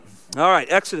All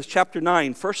right, Exodus chapter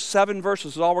 9. First 7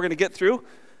 verses is all we're going to get through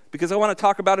because I want to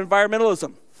talk about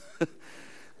environmentalism.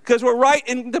 Because we're right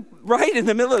in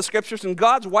the middle of the scriptures and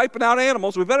God's wiping out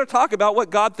animals. We better talk about what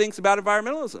God thinks about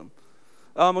environmentalism.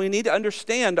 We need to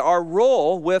understand our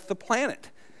role with the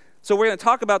planet. So we're going to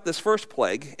talk about this first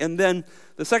plague, and then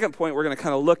the second point we're going to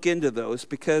kind of look into those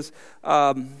because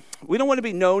we don't want to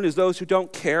be known as those who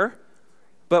don't care,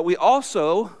 but we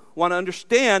also want to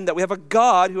understand that we have a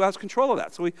God who has control of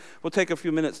that. So we'll take a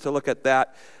few minutes to look at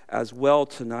that as well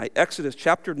tonight. Exodus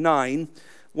chapter 9,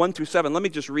 1 through 7. Let me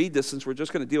just read this since we're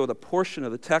just going to deal with a portion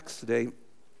of the text today.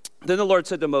 Then the Lord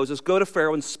said to Moses, "Go to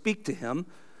Pharaoh and speak to him.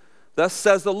 Thus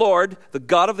says the Lord, the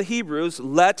God of the Hebrews,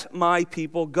 let my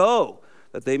people go,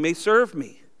 that they may serve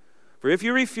me. For if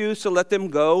you refuse to let them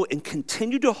go and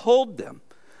continue to hold them,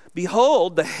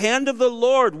 behold, the hand of the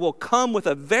Lord will come with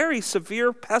a very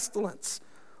severe pestilence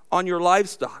on your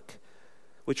livestock,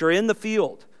 which are in the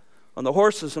field, on the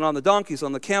horses and on the donkeys,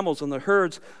 on the camels, on the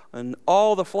herds, and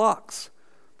all the flocks.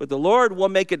 But the Lord will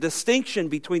make a distinction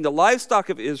between the livestock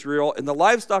of Israel and the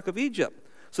livestock of Egypt,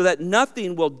 so that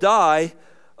nothing will die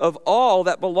of all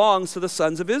that belongs to the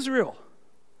sons of Israel.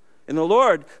 And the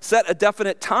Lord set a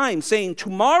definite time, saying,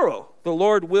 tomorrow the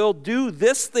Lord will do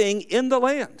this thing in the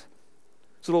land.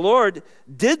 So the Lord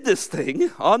did this thing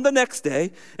on the next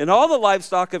day, and all the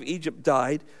livestock of Egypt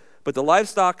died, but the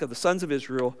livestock of the sons of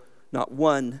Israel, not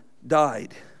one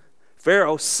died.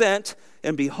 Pharaoh sent,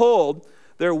 and behold,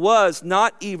 there was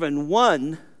not even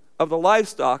one of the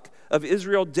livestock of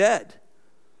Israel dead.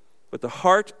 But the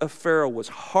heart of Pharaoh was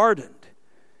hardened,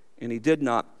 and he did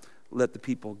not let the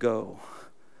people go."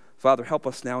 Father, help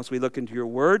us now as we look into your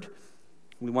word.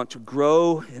 We want to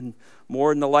grow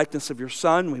more in the likeness of your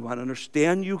Son. We want to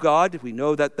understand you, God. We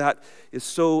know that that is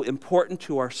so important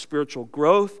to our spiritual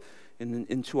growth and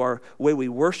into our way we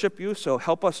worship you. So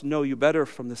help us know you better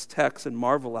from this text and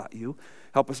marvel at you.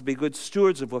 Help us be good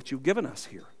stewards of what you've given us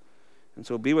here. And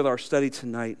so be with our study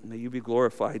tonight. May you be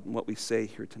glorified in what we say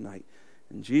here tonight.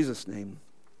 In Jesus' name,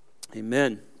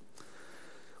 amen.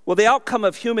 Well, the outcome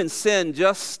of human sin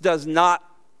just does not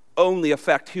only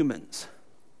affect humans.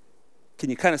 Can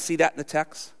you kind of see that in the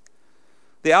text?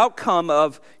 The outcome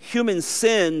of human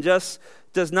sin just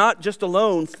does not just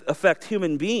alone affect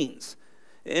human beings.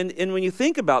 And when you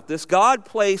think about this, God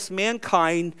placed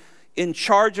mankind in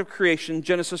charge of creation,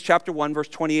 Genesis chapter 1, verse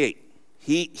 28.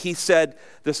 He said,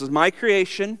 this is my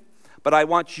creation, but I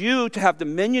want you to have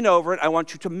dominion over it. I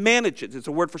want you to manage it. It's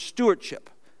a word for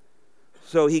stewardship.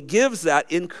 So he gives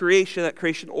that in creation, that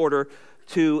creation order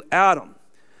to Adam.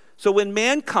 So when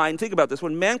mankind, think about this,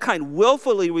 when mankind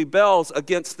willfully rebels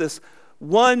against this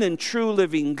one and true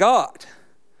living God,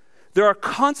 there are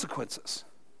consequences.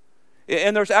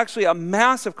 And there's actually a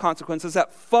massive consequences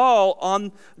that fall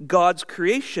on God's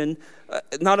creation,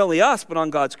 not only us, but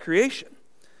on God's creation.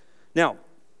 Now,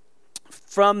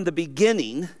 from the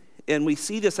beginning, and we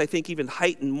see this, I think, even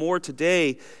heightened more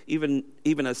today, even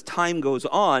as time goes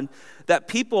on, that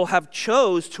people have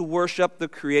chose to worship the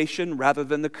creation rather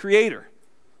than the Creator.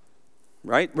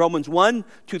 Right? Romans 1,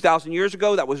 2,000 years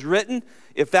ago, that was written.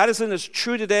 If that isn't as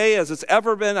true today as it's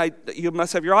ever been, you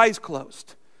must have your eyes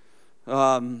closed.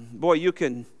 Boy, you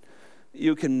can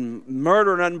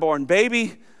murder an unborn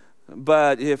baby,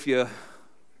 but if you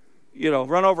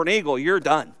run over an eagle, you're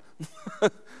done.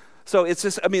 So it's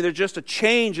just, there's just a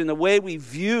change in the way we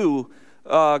view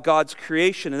God's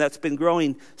creation, and that's been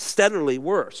growing steadily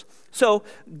worse. So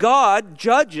God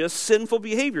judges sinful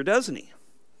behavior, doesn't he?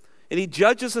 And he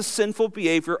judges the sinful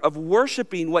behavior of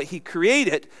worshiping what he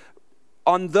created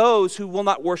on those who will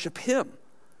not worship him.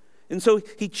 And so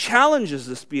he challenges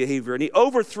this behavior, and he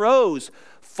overthrows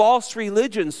false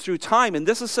religions through time. And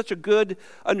this is such a good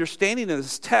understanding of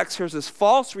this text. Here's this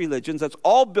false religions that's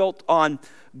all built on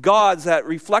gods that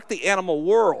reflect the animal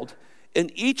world.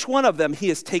 And each one of them he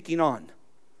is taking on.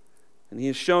 And he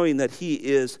is showing that he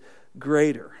is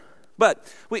greater.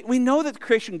 But we know that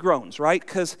creation groans, right?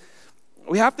 Because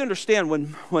we have to understand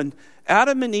when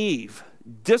Adam and Eve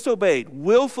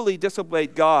willfully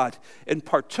disobeyed God and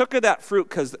partook of that fruit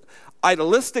because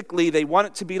idealistically they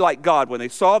wanted to be like God. When they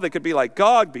saw they could be like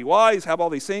God, be wise, have all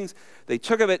these things, they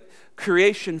took of it,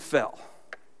 creation fell.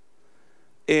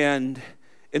 And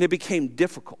it became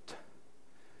difficult.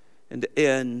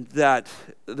 And that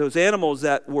those animals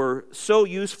that were so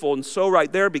useful and so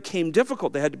right there became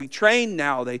difficult. They had to be trained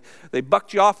now. They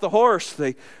bucked you off the horse.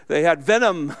 They had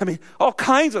venom. All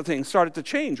kinds of things started to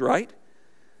change, right?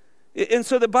 And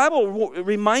so the Bible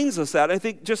reminds us that. I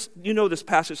think this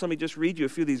passage. Let me just read you a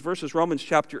few of these verses. Romans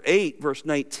chapter 8, verse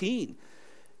 19.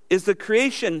 Is the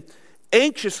creation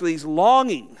anxiously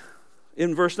longing,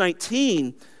 in verse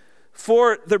 19,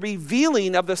 for the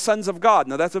revealing of the sons of God.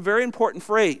 Now, that's a very important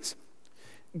phrase.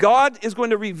 God is going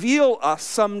to reveal us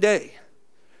someday.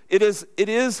 It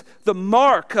is the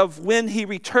mark of when he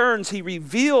returns, he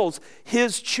reveals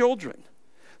his children.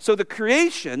 So the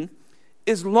creation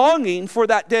is longing for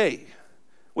that day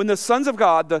when the sons of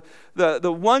God,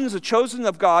 the ones, the chosen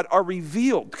of God, are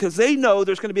revealed, because they know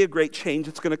there's going to be a great change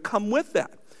that's going to come with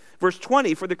that. Verse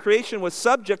 20, for the creation was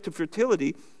subject to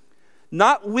fertility,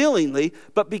 not willingly,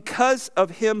 but because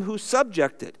of him who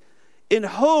subjected, in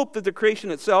hope that the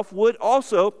creation itself would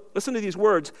also, listen to these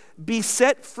words, be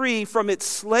set free from its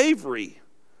slavery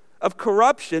of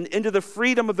corruption into the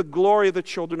freedom of the glory of the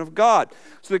children of God.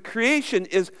 So the creation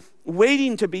is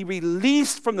waiting to be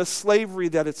released from the slavery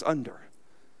that it's under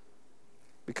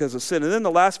because of sin. And then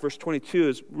the last verse 22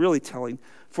 is really telling.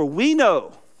 For we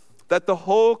know that the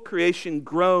whole creation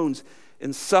groans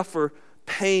and suffer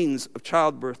pains of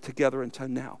childbirth together until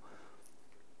now.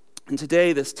 And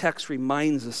today this text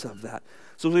reminds us of that.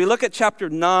 So as we look at chapter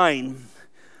 9,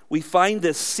 we find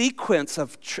this sequence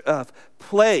of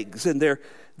plagues, and they're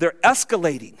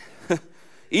escalating.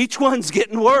 Each one's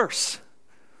getting worse.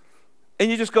 And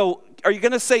you just go, are you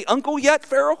going to say uncle yet,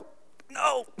 Pharaoh?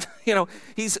 No.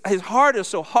 His heart is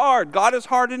so hard. God has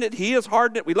hardened it. He has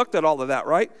hardened it. We looked at all of that,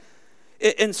 right?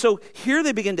 And so here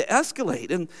they begin to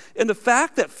escalate. And the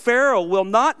fact that Pharaoh will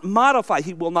not modify,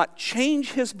 he will not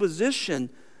change his position,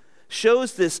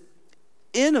 shows this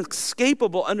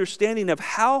inescapable understanding of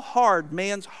how hard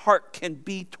man's heart can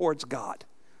be towards God.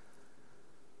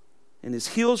 And his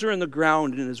heels are in the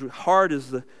ground, and his heart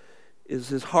is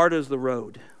as hard as the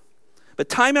road. But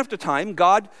time after time,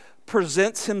 God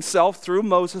presents himself through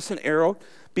Moses and Aaron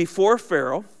before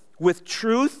Pharaoh with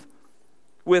truth,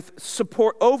 with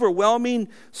support, overwhelming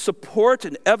support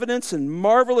and evidence and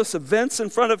marvelous events in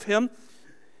front of him.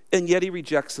 And yet he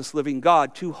rejects this living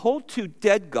God to hold to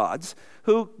dead gods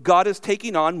who God is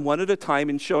taking on one at a time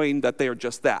and showing that they are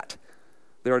just that.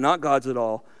 They are not gods at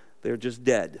all. They are just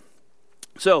dead.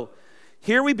 So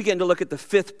here we begin to look at the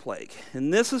fifth plague.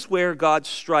 And this is where God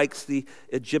strikes the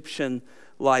Egyptian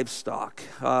livestock.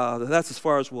 That's as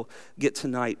far as we'll get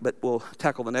tonight, but we'll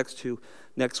tackle the next two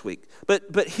next week.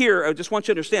 But here, I just want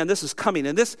you to understand, this is coming.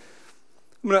 And this,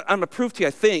 I'm going to prove to you,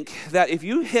 I think, that if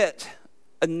you hit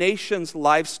a nation's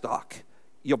livestock,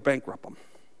 you'll bankrupt them.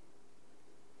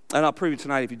 And I'll prove you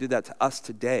tonight, if you did that to us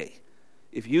today,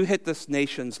 if you hit this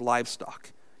nation's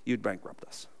livestock, you'd bankrupt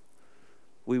us.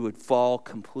 We would fall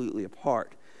completely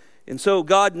apart. And so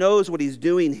God knows what he's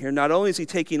doing here. Not only is he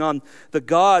taking on the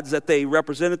gods that they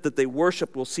represented, that they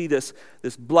worshiped. We'll see this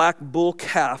black bull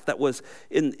calf that was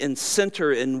in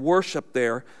center in worship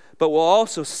there. But we'll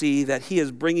also see that he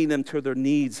is bringing them to their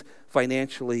needs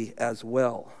financially as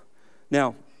well.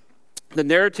 Now, the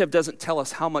narrative doesn't tell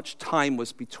us how much time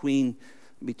was between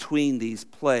these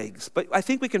plagues, but I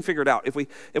think we can figure it out. If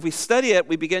we study it,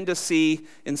 we begin to see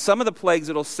in some of the plagues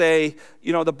it'll say,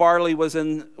 the barley was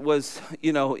in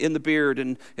the beard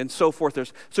and so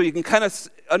forth. So you can kind of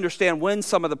understand when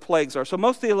some of the plagues are. So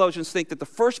most theologians think that the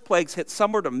first plagues hit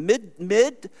somewhere to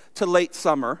mid to late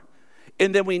summer,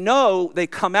 and then we know they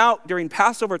come out during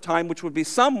Passover time, which would be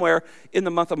somewhere in the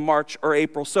month of March or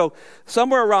April. So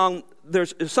I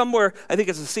think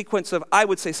it's a sequence of, I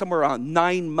would say, somewhere around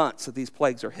 9 months that these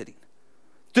plagues are hitting.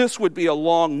 This would be a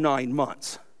long 9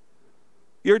 months.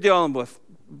 You're dealing with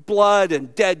blood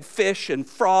and dead fish and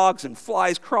frogs and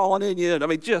flies crawling in you.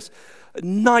 Just a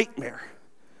nightmare.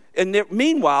 And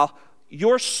meanwhile,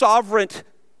 your sovereign,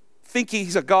 think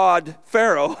he's a god,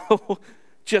 Pharaoh,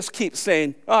 just keeps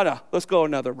saying, oh no, let's go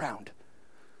another round.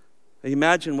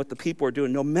 Imagine what the people are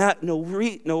doing. No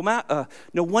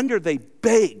wonder they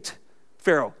begged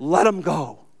Pharaoh, let him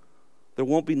go. There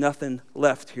won't be nothing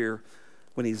left here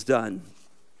when he's done.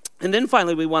 And then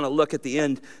finally, we want to look at the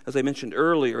end, as I mentioned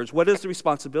earlier, is what is the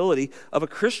responsibility of a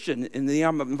Christian in the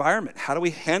environment? How do we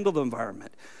handle the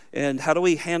environment? And how do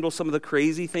we handle some of the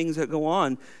crazy things that go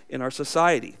on in our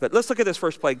society? But let's look at this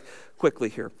first plague quickly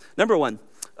here. Number one,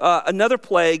 another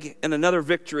plague and another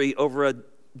victory over a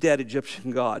dead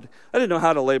Egyptian god. I didn't know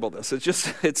how to label this.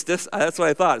 It's this. That's what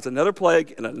I thought. It's another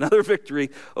plague and another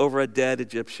victory over a dead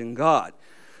Egyptian god.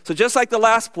 So just like the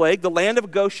last plague, the land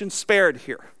of Goshen spared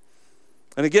here.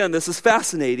 And again, this is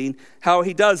fascinating how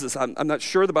he does this. I'm not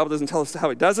sure, the Bible doesn't tell us how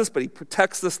he does this, but he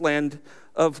protects this land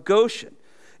of Goshen.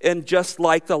 And just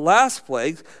like the last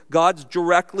plague, God's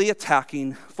directly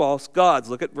attacking false gods.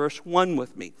 Look at verse 1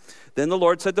 with me. Then the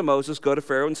Lord said to Moses, go to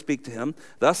Pharaoh and speak to him.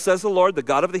 Thus says the Lord, the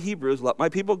God of the Hebrews, let my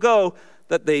people go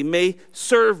that they may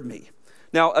serve me.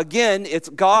 Now, again, it's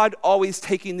God always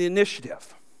taking the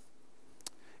initiative.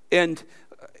 And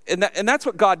And that's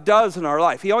what God does in our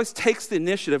life. He always takes the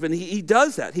initiative, and he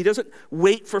does that. He doesn't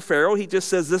wait for Pharaoh. He just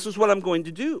says, this is what I'm going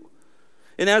to do.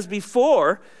 And as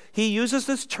before, he uses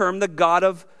this term, the God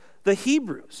of the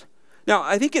Hebrews. Now,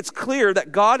 I think it's clear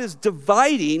that God is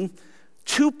dividing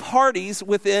two parties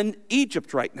within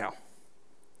Egypt right now.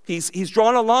 He's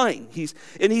drawn a line. He's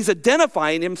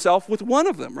identifying himself with one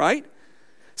of them, right?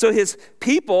 So his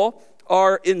people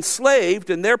are enslaved,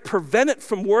 and they're prevented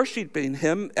from worshiping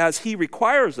him as he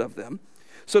requires of them.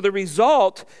 So the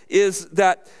result is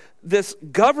that this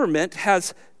government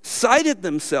has sided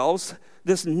themselves,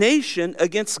 this nation,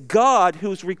 against God,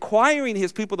 who's requiring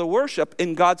his people to worship,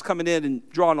 and God's coming in and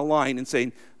drawing a line and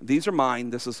saying, these are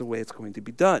mine, this is the way it's going to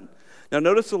be done. Now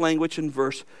notice the language in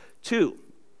verse 2.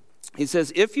 He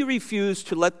says, if you refuse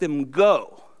to let them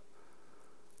go,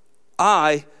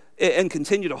 and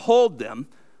continue to hold them,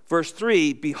 verse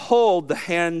 3, behold, the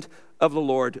hand of the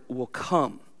Lord will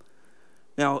come.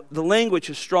 Now, the language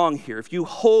is strong here. If you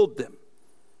hold them,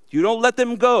 you don't let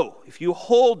them go. If you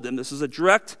hold them, this is a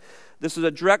direct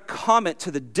comment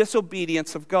to the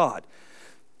disobedience of God.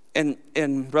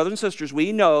 And brothers and sisters,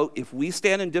 we know if we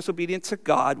stand in disobedience to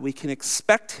God, we can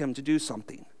expect him to do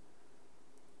something.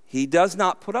 He does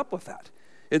not put up with that.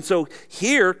 And so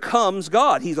here comes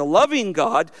God. He's a loving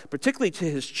God, particularly to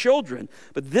his children.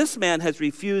 But this man has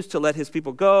refused to let his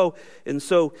people go. And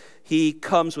so he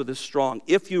comes with a strong,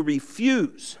 if you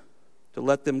refuse to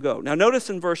let them go. Now notice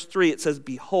in verse 3, it says,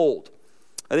 behold.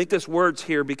 I think this word's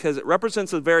here because it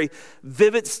represents a very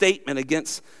vivid statement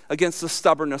against the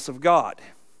stubbornness of God.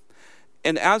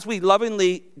 And as we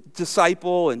lovingly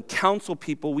disciple and counsel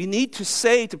people, we need to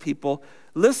say to people,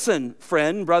 listen,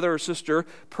 friend, brother or sister,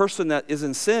 person that is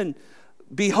in sin,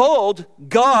 behold,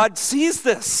 God sees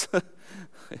this.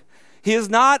 He is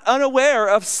not unaware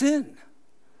of sin.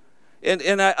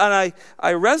 And I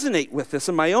resonate with this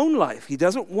in my own life. He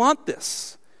doesn't want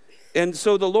this. And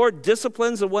so the Lord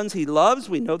disciplines the ones he loves.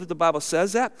 We know that the Bible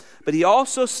says that. But he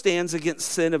also stands against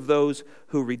sin of those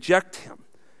who reject him.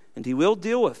 And he will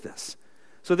deal with this.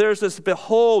 So there's this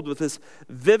behold with this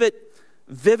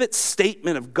vivid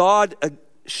statement of God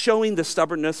showing the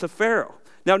stubbornness of Pharaoh.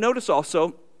 Now notice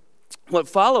also what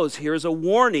follows here is a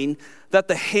warning that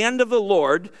the hand of the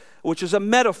Lord, which is a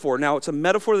metaphor. Now it's a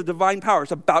metaphor of the divine power.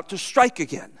 It's about to strike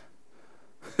again.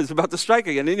 It's about to strike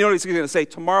again. And you know what he's going to say?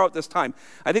 Tomorrow at this time.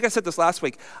 I think I said this last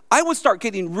week. I would start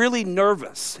getting really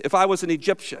nervous if I was an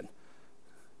Egyptian.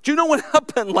 Do you know what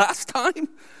happened last time?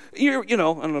 I don't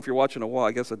know if you're watching a wall,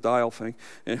 I guess a dial thing.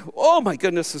 And, oh my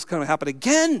goodness, this is going to happen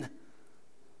again.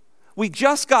 We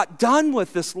just got done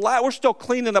with this. We're still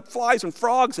cleaning up flies and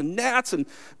frogs and gnats, and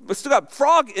we still got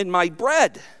frog in my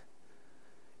bread.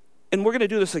 And we're going to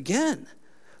do this again.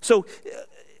 So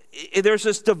there's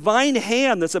this divine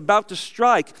hand that's about to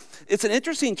strike. It's an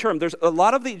interesting term. There's a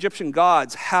lot of the Egyptian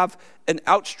gods have an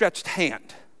outstretched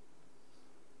hand.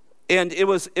 And it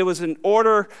was in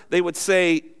order, they would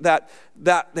say that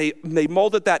they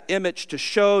molded that image to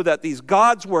show that these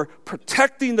gods were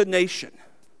protecting the nation.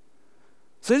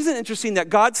 So isn't it interesting that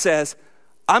God says,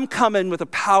 I'm coming with the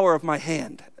power of my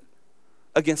hand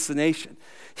against the nation.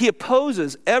 He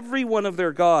opposes every one of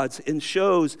their gods and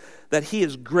shows that he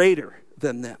is greater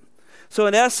than them. So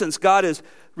in essence, God is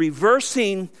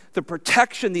reversing the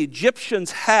protection the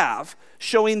Egyptians have,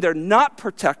 showing they're not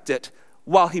protected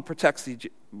while he protects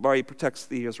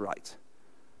the Israelites.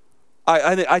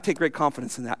 I take great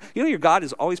confidence in that. You know your God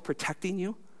is always protecting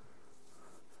you?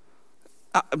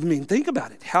 I mean, think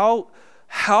about it.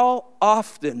 How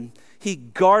often he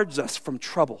guards us from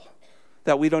trouble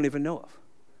that we don't even know of.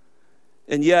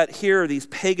 And yet here, these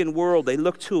pagan world, they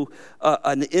look to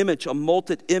an image, a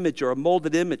molded image or a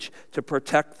molded image to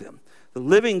protect them. The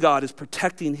living God is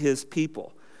protecting his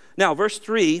people. Now, verse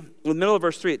 3, in the middle of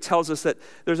verse 3, it tells us that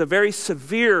there's a very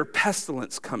severe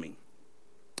pestilence coming.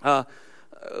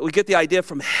 We get the idea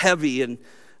from heavy, and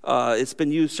it's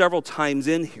been used several times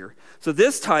in here. So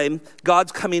this time,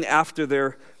 God's coming after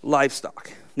their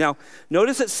livestock. Now,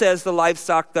 notice it says the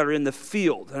livestock that are in the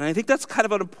field. And I think that's kind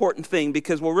of an important thing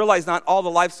because we'll realize not all the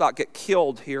livestock get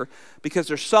killed here because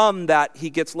there's some that he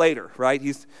gets later, right?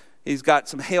 He's got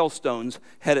some hailstones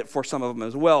headed for some of them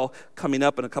as well coming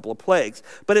up in a couple of plagues.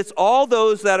 But it's all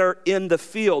those that are in the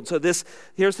field. So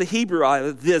here's the Hebrew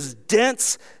eye. This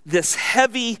dense, this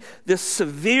heavy, this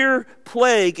severe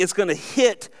plague is going to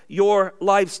hit your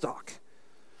livestock.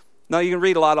 Now, you can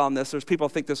read a lot on this. There's people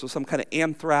who think this was some kind of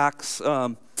anthrax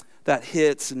that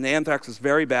hits, and anthrax is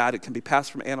very bad. It can be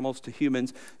passed from animals to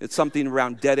humans. It's something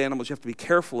around dead animals you have to be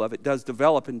careful of. It does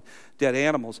develop in dead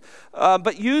animals.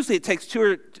 But usually it takes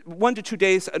 1 to 2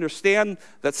 days to understand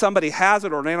that somebody has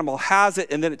it or an animal has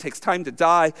it, and then it takes time to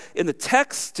die. And the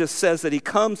text just says that he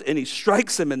comes and he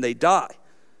strikes them and they die.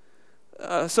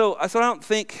 So I don't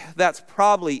think that's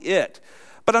probably it.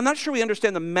 But I'm not sure we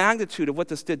understand the magnitude of what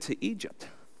this did to Egypt.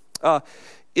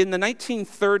 In the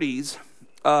 1930s,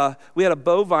 we had a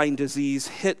bovine disease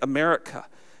hit America.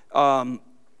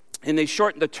 And they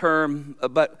shortened the term,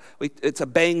 but it's a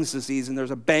Bangs disease, and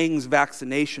there's a Bangs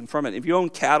vaccination from it. If you own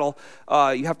cattle,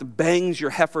 you have to Bangs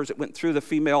your heifers. It went through the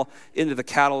female into the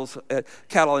cattle,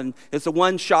 and it's the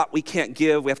one shot we can't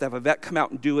give. We have to have a vet come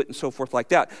out and do it and so forth like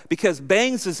that. Because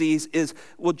Bangs disease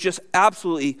will just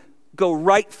absolutely go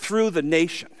right through the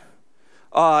nation.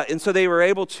 And so they were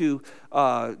able to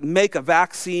make a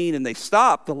vaccine, and they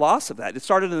stopped the loss of that. It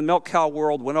started in the milk cow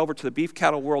world, went over to the beef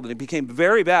cattle world, and it became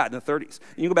very bad in the 30s.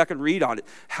 And you can go back and read on it,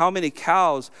 how many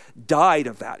cows died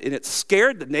of that. And it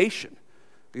scared the nation,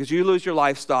 because you lose your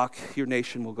livestock, your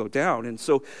nation will go down. And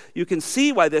so you can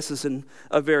see why this is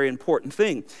a very important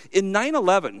thing. In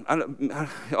 9/11,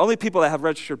 only people that have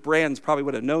registered brands probably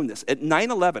would have known this. At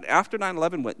 9/11, after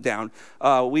 9/11 went down,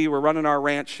 we were running our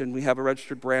ranch and we have a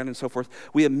registered brand and so forth.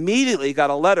 We immediately got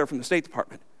a letter from the State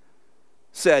Department.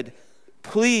 Said,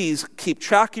 please keep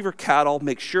track of your cattle,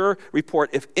 make sure, report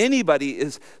if anybody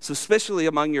is suspiciously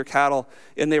among your cattle.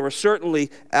 And they were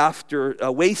certainly after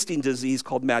a wasting disease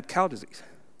called mad cow disease.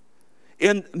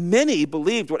 And many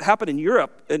believed what happened in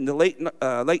Europe in the late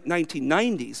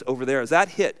 1990s over there, as that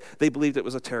hit, they believed it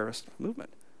was a terrorist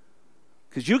movement.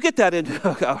 Because you get that into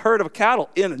a herd of cattle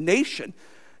in a nation,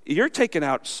 you're taking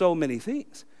out so many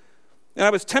things. And I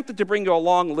was tempted to bring you a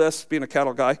long list, being a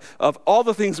cattle guy, of all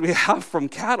the things we have from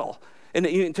cattle. And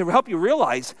to help you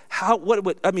realize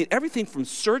everything from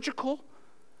surgical,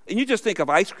 and you just think of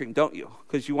ice cream, don't you?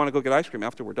 Because you want to go get ice cream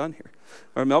after we're done here,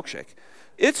 or a milkshake.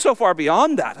 It's so far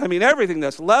beyond that. Everything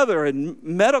that's leather and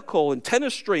medical and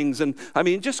tennis strings, and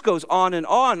it just goes on and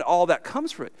on, all that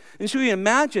comes from it. And so you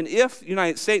imagine if the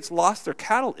United States lost their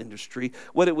cattle industry,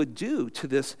 what it would do to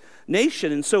this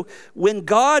nation. And so when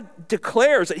God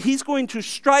declares that he's going to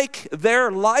strike their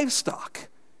livestock,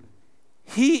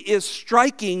 he is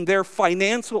striking their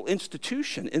financial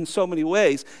institution in so many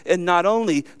ways, and not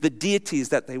only the deities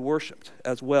that they worshiped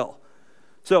as well.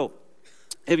 So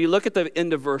if you look at the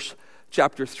end of verse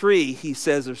chapter 3, he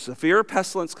says there's severe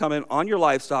pestilence coming on your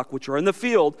livestock, which are in the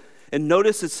field. And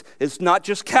notice it's not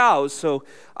just cows. So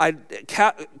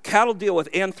cattle deal with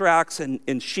anthrax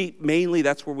and sheep mainly.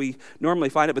 That's where we normally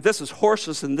find it. But this is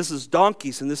horses, and this is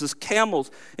donkeys, and this is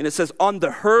camels. And it says on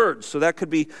the herds. So that could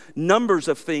be numbers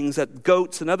of things, that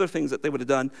goats and other things that they would have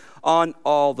done on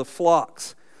all the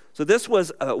flocks. So this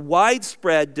was a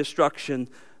widespread destruction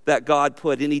that God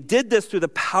put. And he did this through the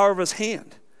power of his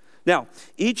hand. Now,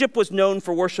 Egypt was known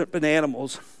for worshiping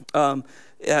animals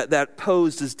that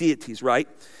posed as deities, right?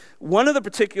 One of the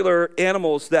particular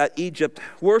animals that Egypt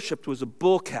worshipped was a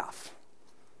bull calf.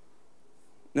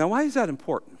 Now, why is that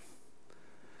important?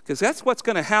 Because that's what's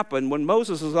going to happen when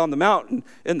Moses is on the mountain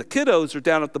and the kiddos are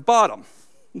down at the bottom.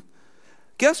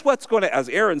 Guess what's going to, as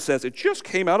Aaron says, it just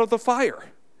came out of the fire.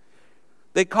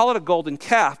 They call it a golden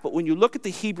calf, but when you look at the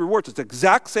Hebrew words, it's the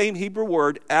exact same Hebrew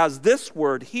word as this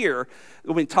word here.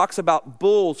 When it talks about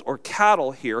bulls or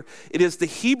cattle here, it is the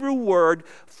Hebrew word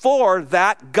for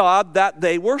that God that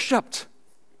they worshipped.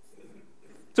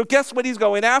 So guess what he's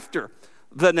going after?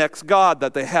 The next God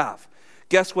that they have.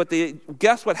 Guess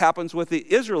what happens with the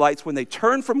Israelites when they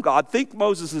turn from God, think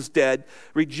Moses is dead,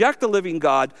 reject the living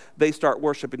God, they start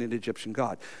worshiping an Egyptian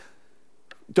God.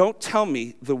 Don't tell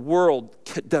me the world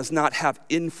does not have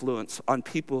influence on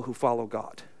people who follow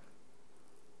God.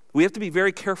 We have to be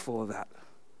very careful of that.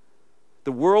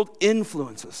 The world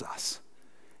influences us.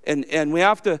 And we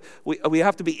have to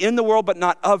be in the world but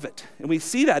not of it. And we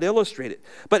see that illustrated.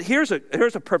 But here's a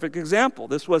perfect example.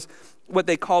 This was what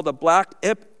they called a black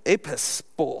Apis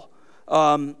bull.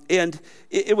 And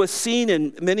it was seen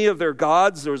in many of their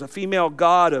gods. There was a female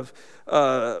god of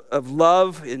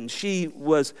love, and she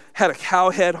had a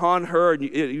cow head on her, and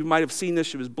you might have seen this.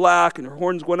 She was black, and her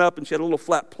horns went up, and she had a little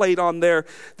flat plate on there.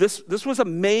 This was a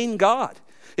main god.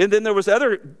 And then there was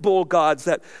other bull gods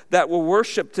that were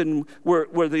worshipped and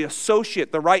were the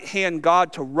associate, the right-hand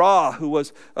god to Ra, who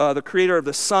was the creator of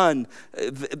the sun.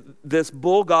 This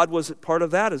bull god was part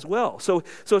of that as well. So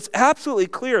it's absolutely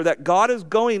clear that God is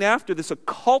going after this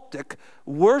occultic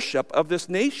worship of this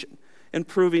nation and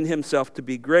proving himself to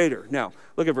be greater. Now,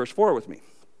 look at verse 4 with me.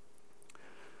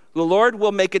 The Lord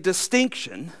will make a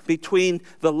distinction between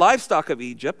the livestock of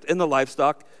Egypt and the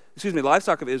livestock the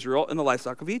livestock of Israel and the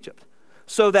livestock of Egypt,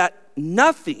 so that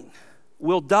nothing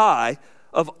will die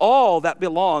of all that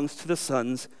belongs to the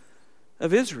sons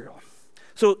of Israel.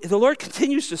 So the Lord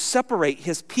continues to separate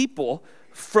his people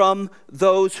from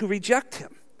those who reject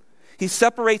him. He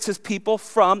separates his people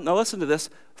from, now listen to this,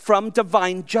 from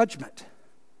divine judgment.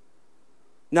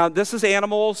 Now, this is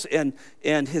animals and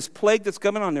his plague that's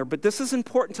coming on there, but this is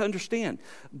important to understand.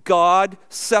 God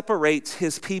separates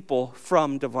his people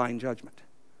from divine judgment.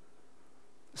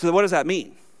 So what does that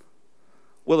mean?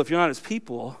 Well, if you're not his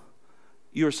people,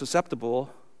 you're susceptible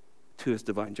to his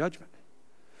divine judgment.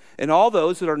 And all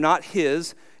those that are not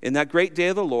his in that great day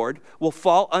of the Lord will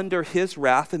fall under his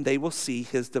wrath, and they will see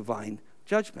his divine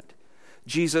judgment.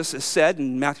 Jesus is said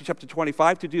in Matthew chapter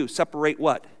 25 to do, separate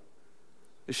what?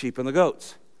 The sheep and the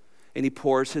goats. And he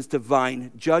pours his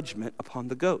divine judgment upon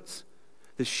the goats.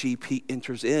 The sheep he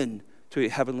enters in to a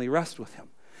heavenly rest with him.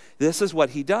 This is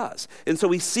what he does. And so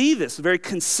we see this very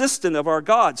consistent of our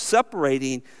God,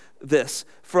 separating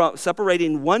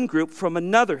one group from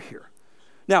another here.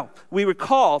 Now, we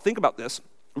recall, think about this,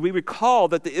 we recall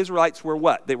that the Israelites were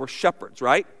what? They were shepherds,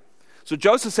 right? So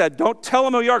Joseph said, don't tell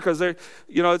them who you are, because they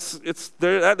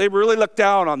really look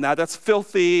down on that. That's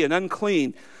filthy and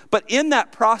unclean. But in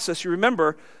that process, you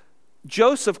remember,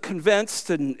 Joseph convinced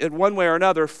in one way or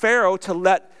another Pharaoh to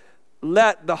let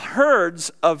the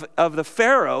herds of the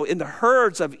Pharaoh in the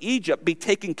herds of Egypt be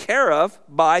taken care of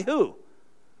by who?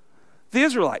 The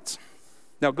Israelites.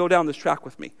 Now go down this track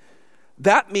with me.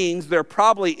 That means they're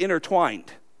probably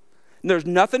intertwined. And there's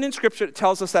nothing in Scripture that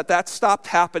tells us that stopped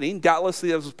happening. Doubtlessly,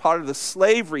 it was part of the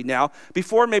slavery now.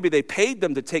 Before, maybe they paid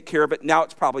them to take care of it. Now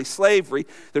it's probably slavery.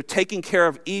 They're taking care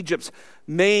of Egypt's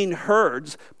main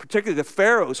herds, particularly the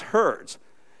Pharaoh's herds.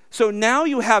 So now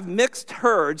you have mixed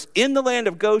herds in the land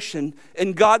of Goshen,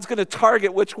 and God's going to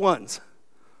target which ones?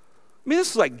 I mean,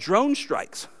 this is like drone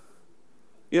strikes.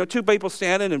 Two people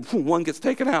standing, and one gets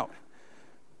taken out.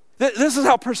 This is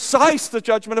how precise the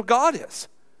judgment of God is.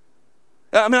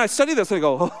 I mean, I study this and I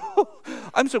go,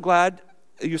 I'm so glad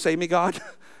you saved me, God.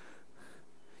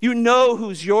 You know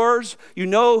who's yours. You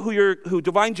know who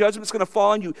divine judgment is going to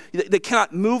fall on you. They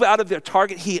cannot move out of their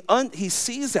target. He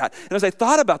sees that. And as I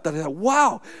thought about that, I thought,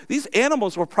 wow, these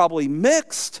animals were probably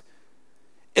mixed.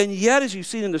 And yet, as you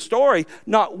see in the story,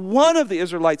 not one of the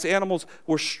Israelites' animals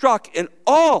were struck, and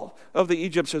all of the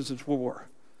Egyptians were.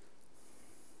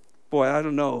 Boy, I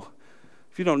don't know.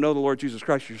 If you don't know the Lord Jesus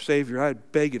Christ, your Savior,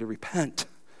 I'd beg you to repent.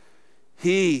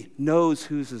 He knows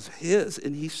whose is his,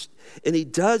 and he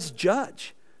does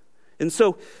judge. And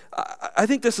so I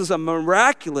think this is a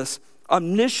miraculous,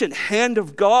 omniscient hand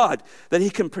of God that he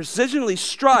can precisionally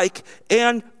strike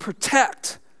and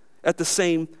protect at the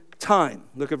same time.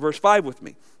 Look at verse 5 with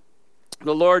me.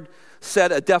 The Lord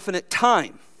set a definite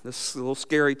time. This is a little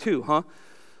scary too, huh?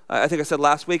 I think I said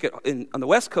last week on the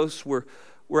West Coast, we're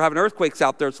having earthquakes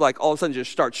out there. It's like all of a sudden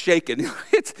just starts shaking.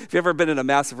 If you've ever been in a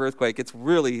massive earthquake, it's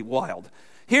really wild.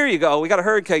 Here you go. We got a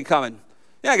hurricane coming.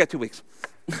 Yeah, I got 2 weeks.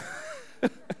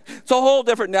 It's a whole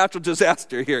different natural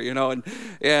disaster here,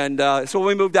 And so when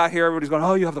we moved out here, everybody's going,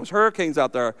 oh, you have those hurricanes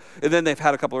out there. And then they've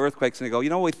had a couple of earthquakes, and they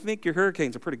go, we think your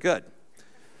hurricanes are pretty good.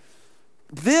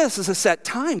 This is a set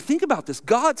time. Think about this.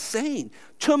 God's saying,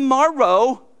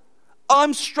 tomorrow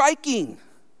I'm striking.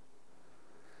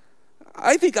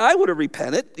 I think I would have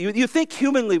repented. You think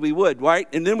humanly we would, right?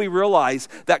 And then we realize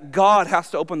that God has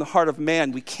to open the heart of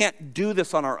man. We can't do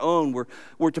this on our own.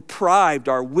 We're deprived.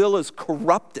 Our will is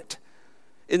corrupted.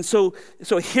 And so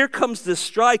here comes this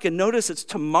strike, and notice it's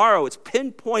tomorrow. It's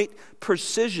pinpoint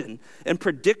precision and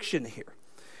prediction here.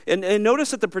 And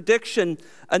notice that the prediction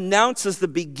announces the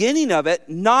beginning of it,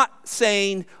 not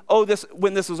saying,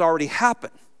 when this has already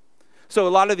happened. So a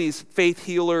lot of these faith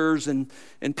healers and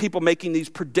people making these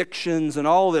predictions and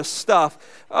all this stuff,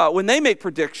 when they make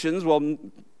predictions, well,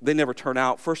 they never turn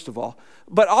out, first of all.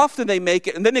 But often they make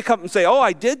it, and then they come and say,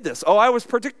 I did this. I was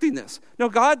predicting this. No,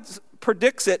 God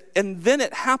predicts it, and then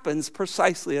it happens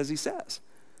precisely as he says.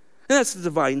 And that's the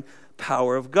divine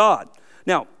power of God.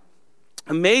 Now,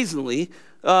 amazingly,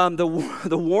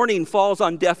 the warning falls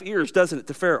on deaf ears, doesn't it,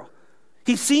 to Pharaoh?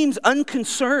 He seems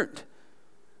unconcerned.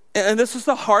 And this is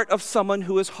the heart of someone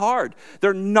who is hard.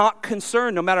 They're not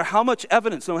concerned. No matter how much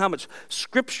evidence, no matter how much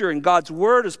scripture and God's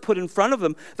word is put in front of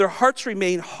them, their hearts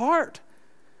remain hard.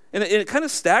 And it kind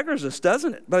of staggers us,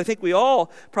 doesn't it? But I think we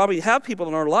all probably have people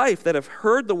in our life that have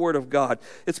heard the word of God.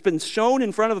 It's been shown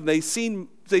in front of them. They've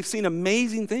seen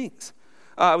amazing things.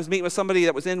 I was meeting with somebody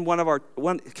that was in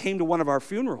came to one of our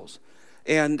funerals.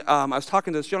 And I was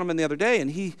talking to this gentleman the other day,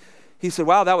 and he said,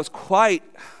 wow, that was quite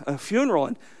a funeral.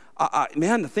 And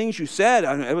man, the things you said,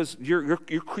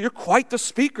 you're quite the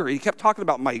speaker. He kept talking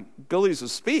about my abilities to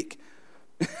speak.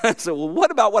 I said, well,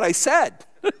 what about what I said?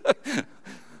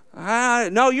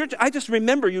 No, I just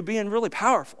remember you being really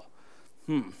powerful.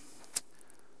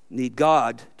 Need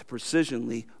God to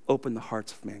precisionally open the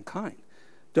hearts of mankind,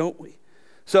 don't we?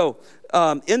 So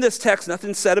in this text,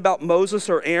 nothing's said about Moses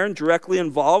or Aaron directly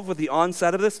involved with the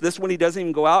onset of this. This one, he doesn't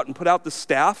even go out and put out the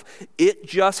staff. It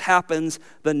just happens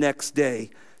the next day,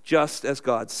 just as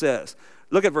God says.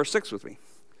 Look at verse 6 with me.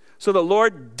 So the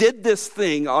Lord did this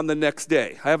thing on the next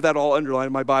day. I have that all underlined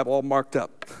in my Bible, all marked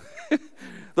up.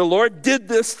 The Lord did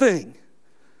this thing.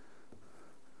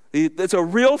 It's a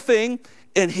real thing,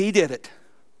 and he did it.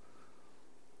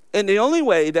 And the only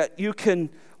way that you can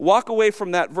walk away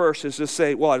from that verse is to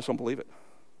say, well, I just don't believe it.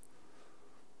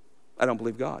 I don't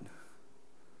believe God.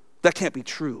 That can't be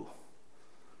true.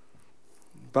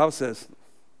 The Bible says,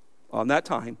 on that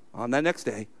time, on that next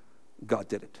day, God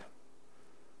did it.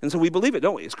 And so we believe it,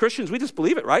 don't we? As Christians, we just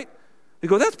believe it, right? We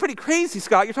go, that's pretty crazy,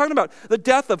 Scott. You're talking about the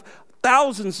death of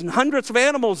thousands and hundreds of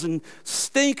animals and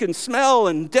stink and smell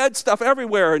and dead stuff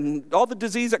everywhere and all the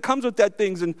disease that comes with dead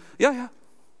things. And yeah,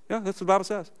 that's what the Bible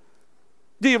says.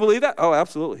 Do you believe that? Oh,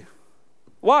 absolutely.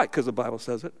 Why? Because the Bible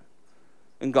says it.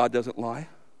 And God doesn't lie.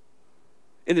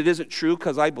 And it isn't true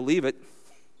because I believe it.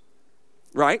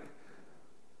 Right?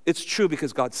 It's true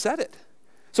because God said it.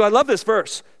 So I love this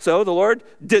verse. So the Lord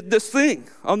did this thing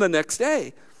on the next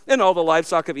day. And all the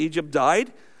livestock of Egypt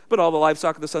died, but all the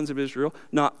livestock of the sons of Israel,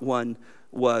 not one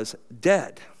was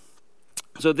dead.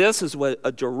 So this is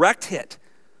a direct hit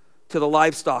to the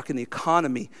livestock and the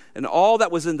economy and all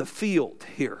that was in the field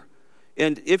here.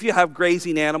 And if you have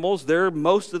grazing animals, they're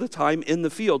most of the time in the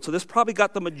field. So this probably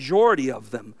got the majority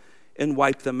of them and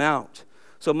wiped them out.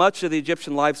 So much of the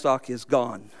Egyptian livestock is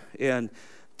gone and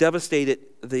devastated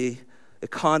the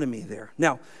economy there.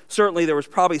 Now, certainly there was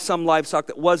probably some livestock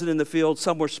that wasn't in the field.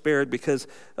 Some were spared because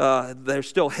there's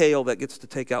still hail that gets to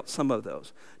take out some of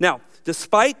those. Now,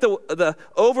 despite the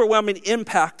overwhelming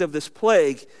impact of this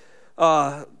plague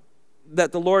that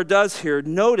the Lord does here,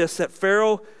 notice that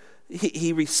Pharaoh,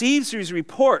 he receives these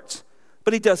reports,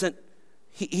 but he doesn't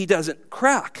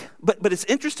crack. But it's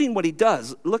interesting what he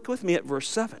does. Look with me at verse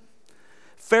 7.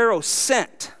 Pharaoh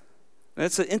sent.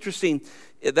 That's an interesting.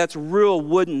 That's real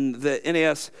wooden. The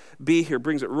NASB here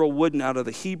brings it real wooden out of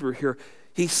the Hebrew here.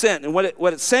 He sent, and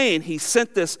what it's saying, he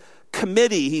sent this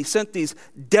committee. He sent these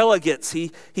delegates.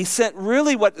 He sent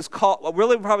really what is called,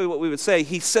 really probably what we would say,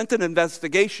 he sent an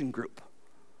investigation group.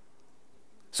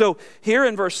 So here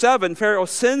in verse 7, Pharaoh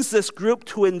sends this group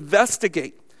to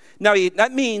investigate. Now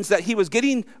that means that he was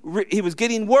getting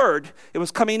word. It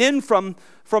was coming in from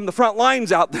the front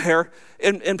lines out there,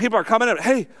 and people are coming in.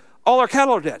 Hey, all our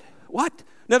cattle are dead. What?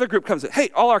 Another group comes in. Hey,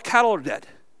 all our cattle are dead.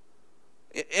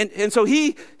 And so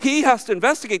he has to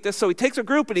investigate this. So he takes a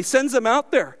group and he sends them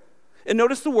out there. And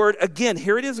notice the word again.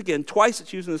 Here it is again. Twice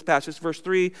it's used in this passage, verse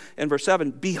 3 and verse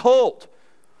 7. Behold.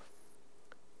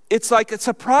 It's like a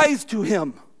surprise to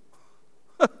him.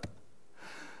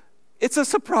 It's a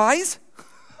surprise.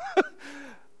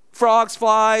 Frogs,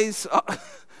 flies,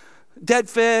 dead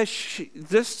fish.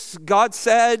 This, God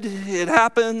said, it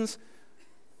happens.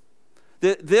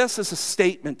 This is a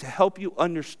statement to help you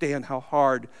understand how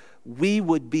hard we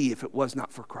would be if it was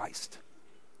not for Christ.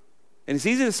 And it's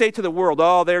easy to say to the world,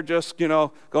 oh, they're just, going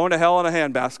to hell in a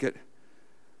handbasket.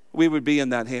 We would be in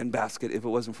that handbasket if it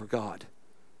wasn't for God.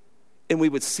 And we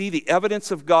would see the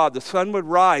evidence of God. The sun would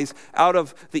rise out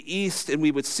of the east, and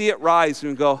we would see it rise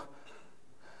and go,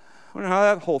 I wonder how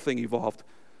that whole thing evolved.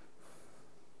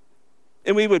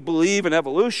 And we would believe in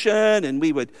evolution, and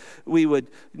we would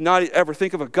not ever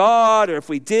think of a God, or if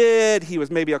we did, he was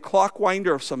maybe a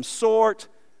clockwinder of some sort.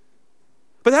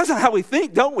 But that's not how we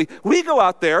think, don't we? We go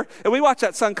out there, and we watch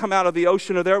that sun come out of the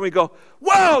ocean over there, and we go,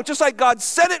 whoa, just like God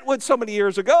said it would so many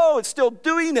years ago, it's still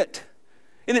doing it.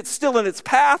 And it's still in its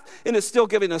path, and it's still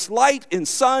giving us light and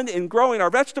sun and growing our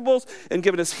vegetables and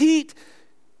giving us heat.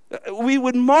 We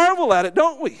would marvel at it,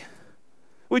 don't we?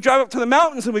 We drive up to the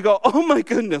mountains and we go, oh my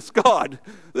goodness, God,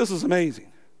 this is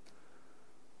amazing.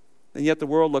 And yet the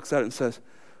world looks at it and says,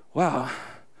 wow,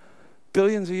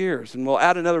 billions of years, and we'll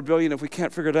add another billion if we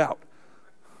can't figure it out.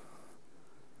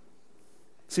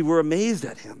 See, we're amazed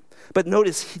at him. But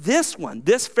notice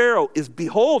this Pharaoh is,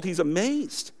 behold, he's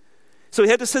amazed. So he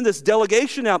had to send this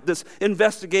delegation out, this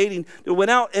investigating. It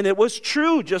went out, and it was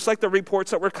true, just like the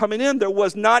reports that were coming in. There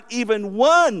was not even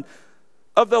one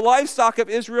of the livestock of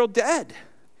Israel dead.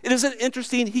 It isn't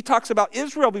interesting, he talks about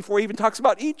Israel before he even talks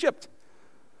about Egypt.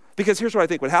 Because here's what I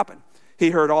think would happen. He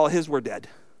heard all his were dead.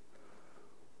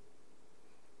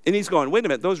 And he's going, wait a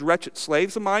minute, those wretched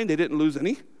slaves of mine, they didn't lose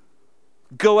any?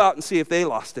 go out and see if they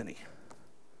lost any.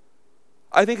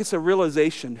 I think it's a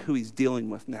realization who he's dealing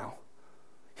with now.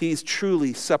 He's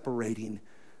truly separating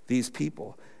these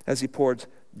people as he pours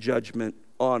judgment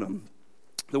on them.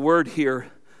 The word here,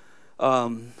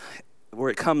 where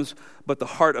it comes, but the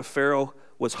heart of Pharaoh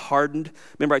was hardened.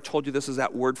 Remember I told you this is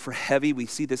that word for heavy. We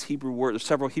see this Hebrew word. There's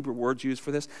several Hebrew words used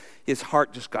for this. His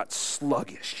heart just got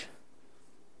sluggish.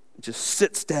 It just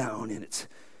sits down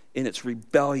in its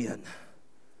rebellion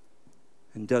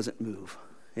and doesn't move.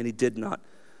 And he did not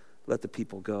let the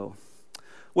people go.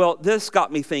 Well, this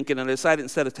got me thinking, and I decided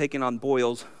instead of taking on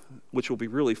boils, which will be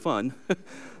really fun,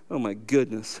 oh my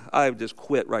goodness, I've just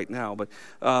quit right now, but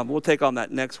we'll take on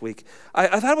that next week. I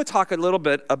thought I would talk a little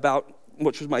bit about,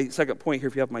 which was my second point here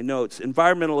if you have my notes,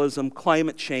 environmentalism,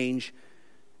 climate change,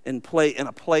 and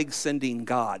a plague-sending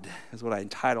God is what I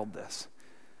entitled this.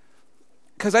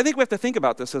 Because I think we have to think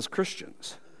about this as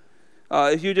Christians.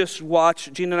 If you just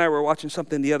watch, Gina and I were watching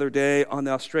something the other day on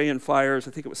the Australian fires.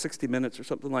 I think it was 60 Minutes or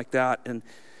something like that.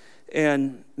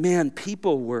 And man,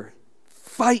 people were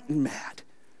fighting mad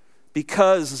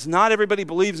because not everybody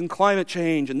believes in climate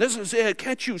change. And this is it.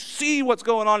 Can't you see what's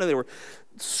going on? And they were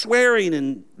swearing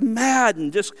and mad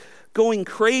and just going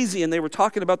crazy. And they were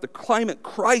talking about the climate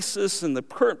crisis and the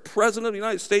current president of the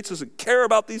United States doesn't care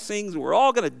about these things. We're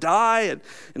all going to die.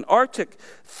 And Arctic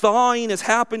thawing is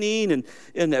happening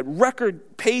and at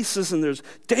record paces. And there's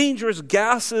dangerous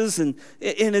gases. And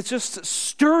it's just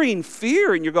stirring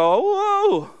fear. And you go,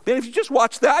 whoa. Man, if you just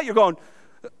watch that, you're going,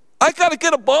 I got to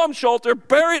get a bomb shelter,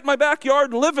 bury it in my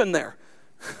backyard, and live in there.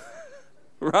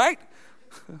 Right?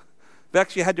 I've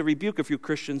actually had to rebuke a few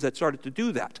Christians that started to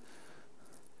do that.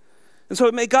 And so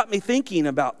it got me thinking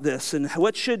about this and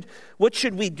what should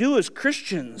we do as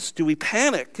Christians? Do we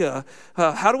panic?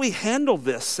 How do we handle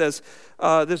this as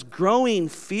this growing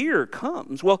fear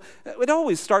comes? Well, it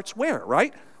always starts where,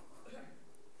 right?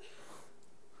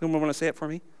 Anyone want to say it for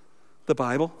me? The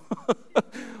Bible.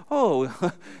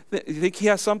 Oh, you think he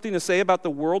has something to say about the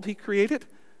world he created?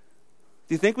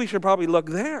 Do you think we should probably look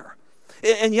there?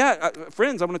 And yet,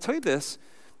 friends, I'm going to tell you this.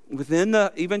 Within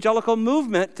the evangelical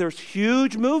movement, there's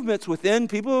huge movements within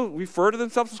people who refer to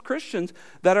themselves as Christians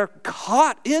that are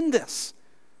caught in this.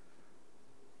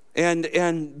 And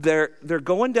they're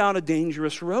going down a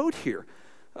dangerous road here.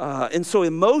 And so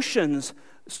emotions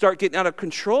start getting out of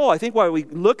control. I think why we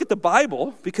look at the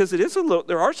Bible, because it is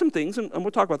there are some things, and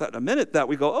we'll talk about that in a minute, that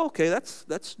we go, oh, okay,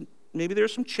 that's maybe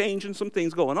there's some change and some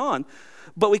things going on.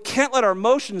 But we can't let our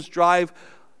emotions drive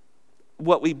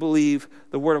what we believe.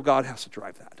 The Word of God has to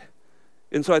drive that.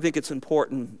 And so I think it's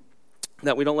important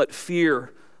that we don't let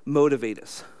fear motivate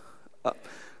us.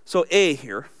 So A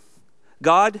here,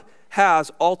 God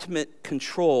has ultimate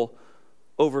control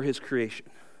over his creation.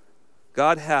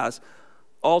 God has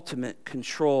ultimate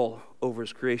control over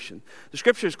his creation. The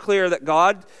scripture is clear that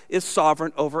God is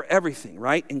sovereign over everything,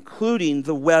 right? Including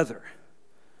the weather.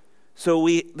 So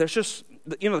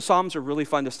the Psalms are really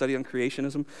fun to study on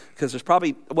creationism because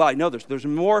there's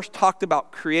more talked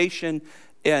about creation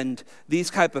and these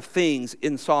type of things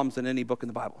in Psalms than any book in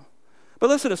the Bible.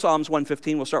 But listen to Psalms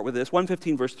 115. We'll start with this.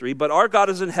 115 verse 3. But our God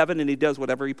is in heaven and he does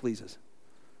whatever he pleases.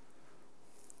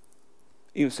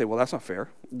 You say, well, that's not fair.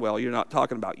 Well, you're not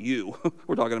talking about you.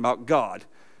 We're talking about God.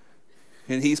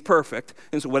 And he's perfect.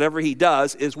 And so whatever he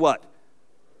does is what?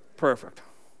 Perfect.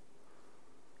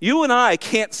 You and I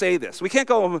can't say this. We can't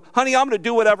go, honey, I'm going to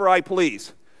do whatever I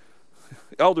please.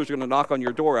 Elders are going to knock on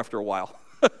your door after a while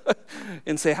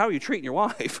and say, how are you treating your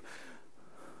wife?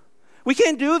 We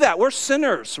can't do that. We're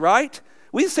sinners, right?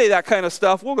 We say that kind of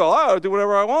stuff. We'll go, I'll do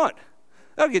whatever I want.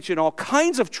 That'll get you in all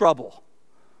kinds of trouble.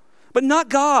 But not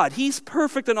God. He's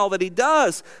perfect in all that he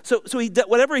does. So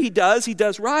whatever he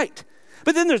does right.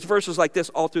 But then there's verses like this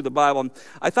all through the Bible.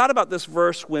 I thought about this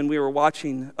verse when we were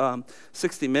watching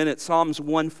 60 Minutes, Psalms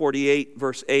 148,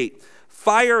 verse 8.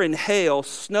 Fire and hail,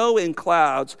 snow and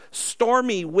clouds,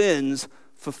 stormy winds,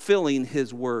 fulfilling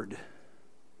his word.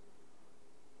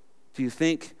 Do you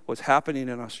think what's happening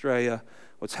in Australia,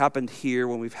 what's happened here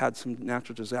when we've had some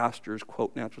natural disasters,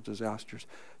 quote natural disasters,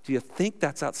 do you think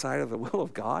that's outside of the will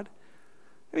of God?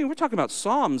 I mean, we're talking about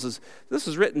Psalms. This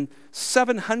is written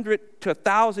 700 to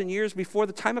 1,000 years before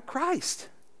the time of Christ.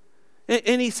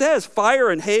 And he says, fire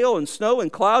and hail and snow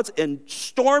and clouds and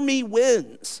stormy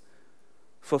winds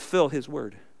fulfill his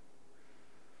word.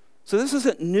 So this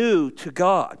isn't new to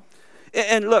God.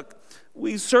 And look,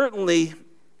 we certainly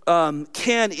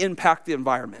can impact the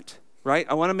environment, right?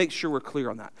 I want to make sure we're clear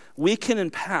on that. We can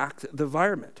impact the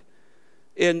environment.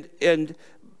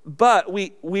 But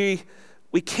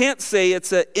we can't say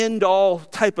it's an end-all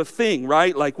type of thing,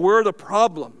 right? Like we're the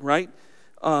problem, right?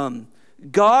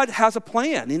 God has a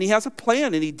plan, and he has a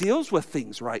plan, and he deals with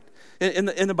things, right? And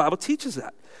the Bible teaches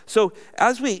that. So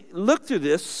as we look through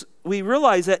this, we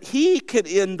realize that he could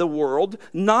end the world,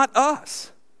 not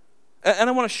us. And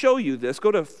I want to show you this.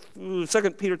 Go to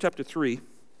 2 Peter chapter 3.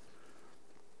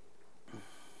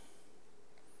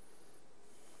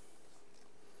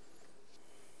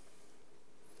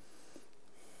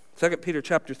 2 Peter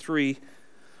chapter 3.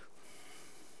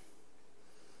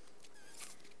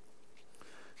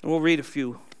 And we'll read a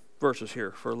few verses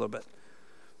here for a little bit.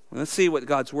 Let's see what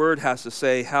God's word has to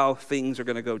say, how things are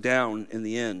going to go down in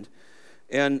the end.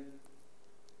 And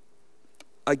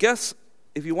I guess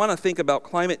if you want to think about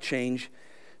climate change,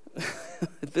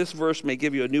 this verse may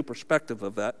give you a new perspective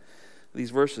of that,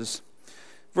 these verses.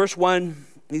 Verse 1,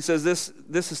 he says, This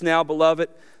is now, beloved,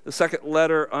 the second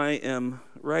letter I am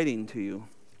writing to you.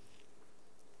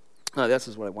 This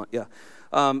is what I want, yeah.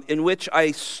 In which I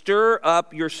am stirred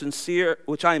up your sincere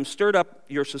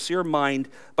mind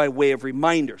by way of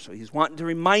reminder. So he's wanting to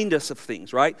remind us of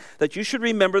things, right? That you should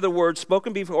remember the words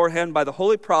spoken beforehand by the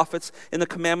holy prophets and the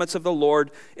commandments of the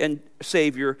Lord and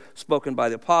Savior spoken by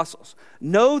the apostles.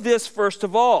 Know this first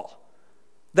of all,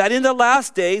 that in the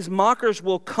last days mockers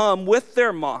will come with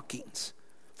their mockings,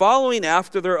 following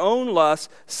after their own lusts,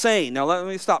 saying, now let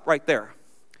me stop right there.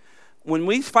 When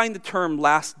we find the term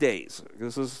last days,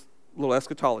 this is a little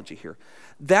eschatology here,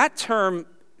 that term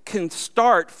can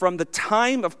start from the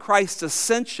time of Christ's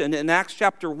ascension in Acts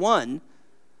chapter 1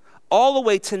 all the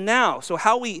way to now. So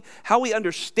how we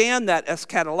understand that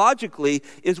eschatologically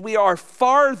is we are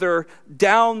farther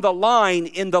down the line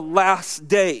in the last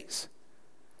days.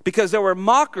 Because there were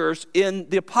mockers in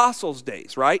the apostles'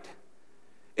 days, right?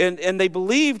 And they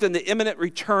believed in the imminent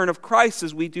return of Christ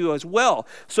as we do as well.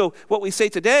 So what we say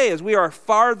today is we are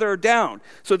farther down.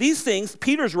 So these things,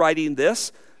 Peter's writing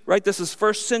this, right? This is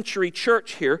first century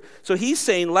church here. So he's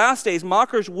saying last days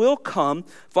mockers will come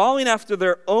following after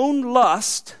their own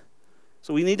lust.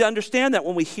 So we need to understand that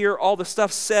when we hear all the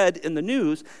stuff said in the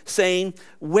news saying,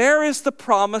 where is the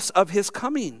promise of his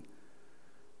coming?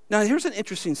 Now here's an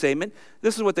interesting statement.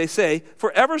 This is what they say.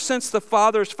 For ever since the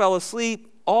fathers fell asleep,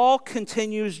 all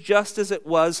continues just as it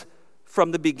was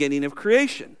from the beginning of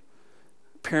creation.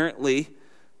 Apparently,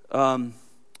 Darwin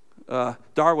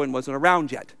wasn't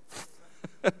around yet.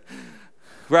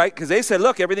 Right? Because they said,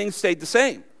 look, everything stayed the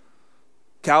same.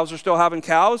 Cows are still having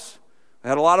cows. I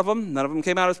had a lot of them. None of them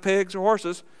came out as pigs or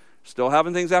horses. Still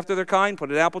having things after their kind.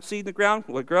 Put an apple seed in the ground.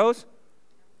 What grows?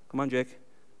 Come on, Jake.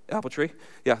 Apple tree.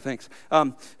 Yeah, thanks.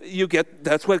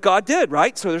 That's what God did,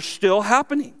 right? So they're still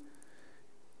happening.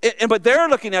 But they're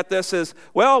looking at this as,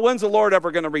 well, when's the Lord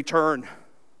ever going to return?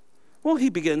 Well,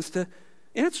 he begins to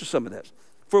answer some of this.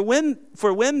 For when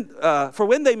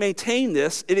they maintain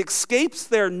this, it escapes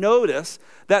their notice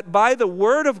that by the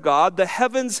word of God, the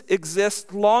heavens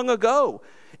exist long ago,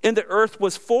 and the earth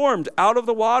was formed out of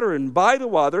the water and by the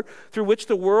water, through which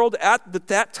the world at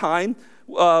that time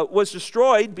was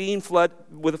destroyed, being flood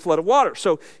with a flood of water.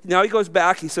 So now he goes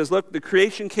back. He says, look, the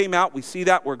creation came out. We see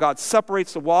that where God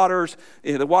separates the waters.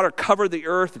 The water covered the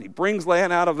earth, and he brings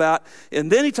land out of that. And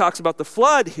then he talks about the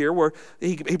flood here, where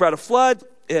he brought a flood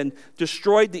and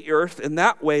destroyed the earth in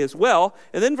that way as well.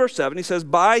 And then verse 7, he says,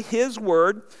 by his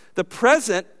word, the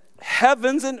present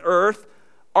heavens and earth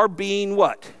are being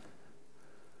what?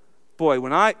 Boy, you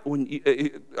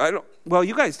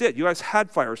guys did. You guys had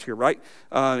fires here, right?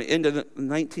 Into the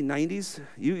 1990s.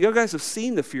 You guys have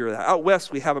seen the fear of that. Out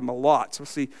west, we have them a lot,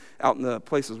 especially out in the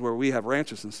places where we have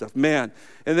ranches and stuff. Man,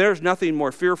 and there's nothing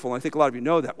more fearful, and I think a lot of you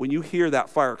know that. When you hear that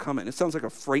fire coming, it sounds like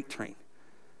a freight train.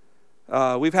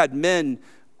 We've had men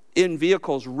in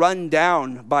vehicles run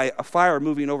down by a fire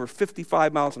moving over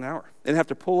 55 miles an hour and have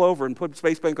to pull over and put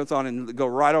space blankets on and go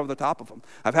right over the top of them.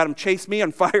 I've had them chase me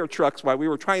on fire trucks while we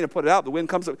were trying to put it out. The wind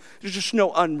comes up. There's just no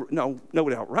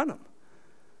way to outrun them.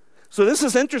 So this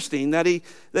is interesting that he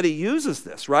uses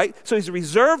this, right? So he's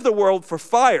reserved the world for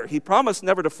fire. He promised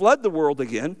never to flood the world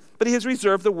again, but he has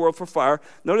reserved the world for fire.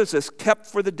 Notice this, kept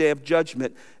for the day of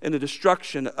judgment and the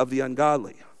destruction of the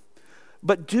ungodly.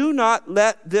 But do not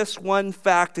let this one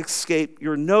fact escape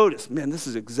your notice. Man, this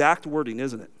is exact wording,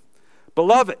 isn't it?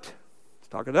 Beloved, it's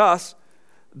talking to us,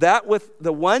 that with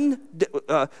the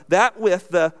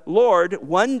Lord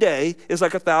 1 day is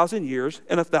like 1,000 years,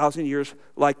 and 1,000 years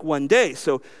like 1 day.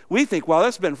 So we think, well,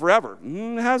 that's been forever.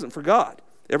 It hasn't for God.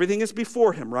 Everything is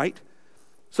before him, right?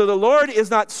 So the Lord is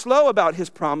not slow about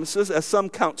his promises, as some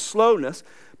count slowness,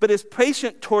 but is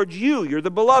patient towards you. You're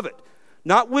the beloved.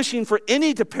 Not wishing for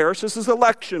any to perish. This is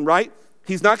election, right?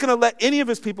 He's not going to let any of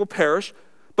his people perish,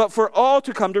 but for all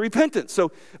to come to repentance.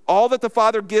 So all that the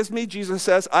Father gives me, Jesus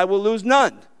says, I will lose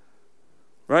none.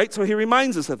 Right? So he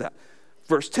reminds us of that.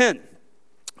 Verse 10,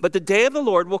 but the day of the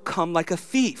Lord will come like a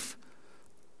thief,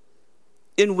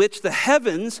 in which the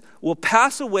heavens will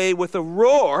pass away with a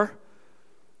roar.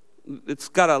 It's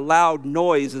got a loud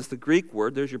noise is the Greek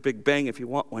word. There's your Big Bang if you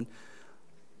want one.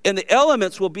 And the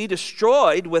elements will be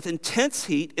destroyed with intense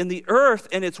heat, and the earth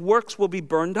and its works will be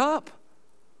burned up.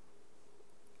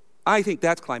 I think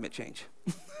that's climate change.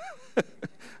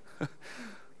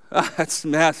 That's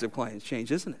massive climate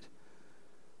change, isn't it?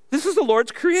 This is the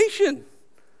Lord's creation.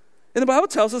 And the Bible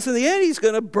tells us in the end, he's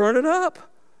going to burn it up.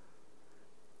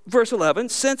 Verse 11,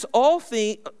 since all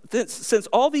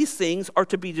these things are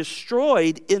to be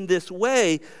destroyed in this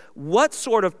way, what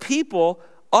sort of people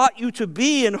ought you to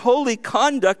be in holy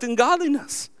conduct and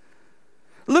godliness?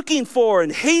 Looking for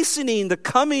and hastening the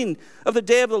coming of the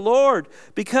day of the Lord,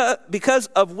 because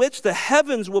of which the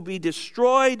heavens will be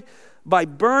destroyed by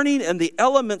burning and the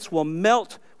elements will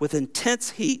melt with intense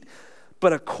heat.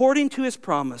 But according to his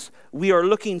promise, we are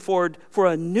looking forward for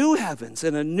a new heavens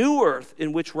and a new earth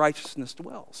in which righteousness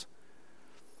dwells.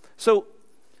 So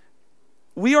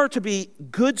we are to be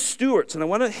good stewards. And I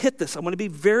want to hit this. I want to be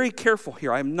very careful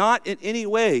here. I'm not in any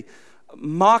way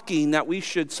mocking that we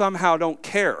should somehow don't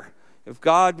care. If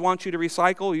God wants you to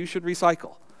recycle, you should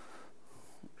recycle.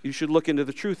 You should look into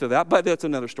the truth of that, but that's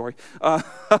another story. We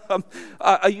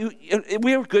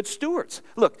are good stewards.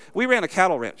 Look, we ran a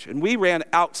cattle ranch, and we ran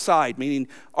outside, meaning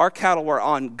our cattle were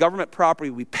on government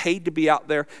property. We paid to be out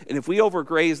there, and if we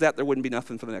overgrazed that, there wouldn't be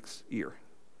nothing for the next year.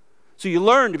 So you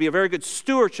learn to be a very good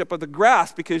stewardship of the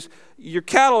grass because your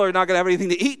cattle are not going to have anything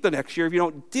to eat the next year if you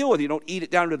don't deal with it. You don't eat it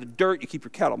down to the dirt. You keep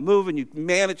your cattle moving. You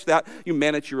manage that. You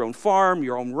manage your own farm,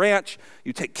 your own ranch.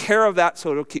 You take care of that so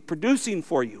it'll keep producing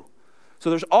for you. So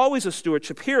there's always a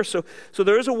stewardship here. So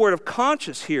there is a word of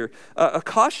conscience here, a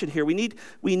caution here. We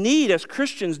need as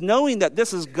Christians, knowing that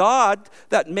this is God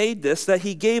that made this, that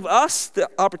he gave us the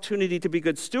opportunity to be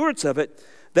good stewards of it,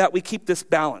 that we keep this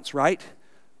balance, right?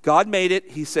 God made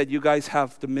it. He said, you guys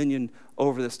have dominion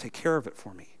over this. Take care of it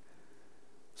for me.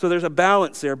 So there's a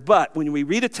balance there. But when we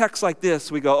read a text like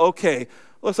this, we go, okay,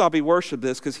 let's not be worse of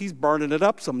this because he's burning it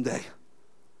up someday.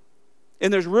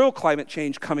 And there's real climate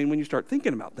change coming when you start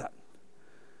thinking about that.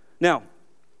 Now,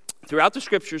 throughout the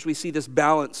scriptures, we see this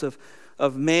balance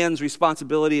of man's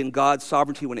responsibility and God's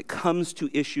sovereignty when it comes to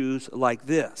issues like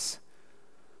this.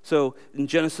 So in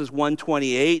Genesis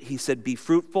 1:28, he said, be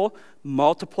fruitful,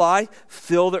 multiply,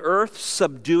 fill the earth,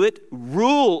 subdue it,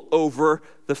 rule over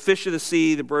the fish of the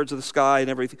sea, the birds of the sky, and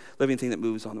every living thing that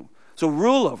moves on them. So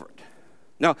rule over it.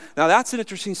 Now that's an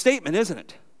interesting statement, isn't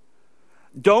it?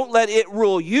 Don't let it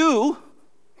rule you,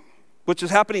 which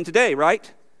is happening today,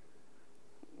 right?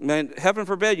 Man, heaven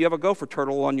forbid you have a gopher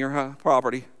turtle on your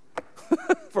property,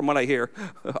 from what I hear.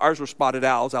 Ours were spotted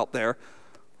owls out there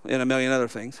and a million other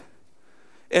things.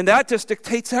 And that just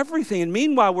dictates everything. And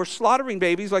meanwhile, we're slaughtering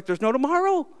babies like there's no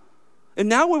tomorrow. And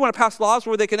now we want to pass laws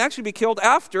where they can actually be killed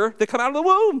after they come out of the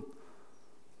womb.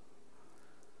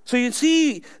 So you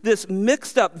see this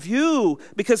mixed up view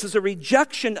because it's a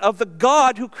rejection of the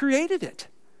God who created it.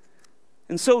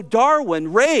 And so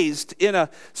Darwin, raised in a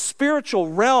spiritual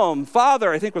realm,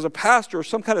 father, I think was a pastor or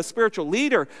some kind of spiritual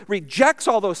leader, rejects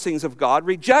all those things of God,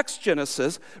 rejects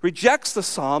Genesis, rejects the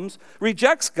Psalms,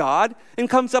 rejects God, and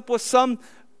comes up with some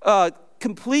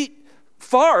complete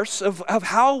farce of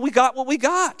how we got what we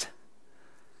got.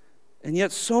 And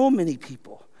yet so many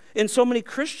people, and so many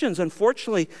Christians,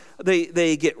 unfortunately,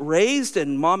 they get raised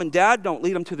and mom and dad don't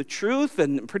lead them to the truth,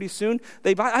 and pretty soon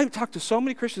I've talked to so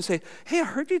many Christians say, hey, I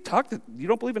heard you talk that you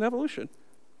don't believe in evolution.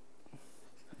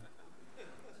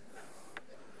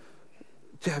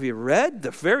 Have you read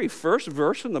the very first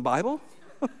verse in the Bible?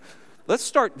 Let's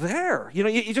start there.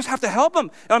 You just have to help them.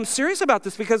 And I'm serious about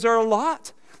this because there are a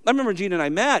lot. I remember Gina and I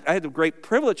met. I had the great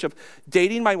privilege of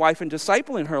dating my wife and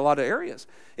discipling her in a lot of areas.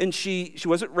 And she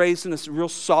wasn't raised in this real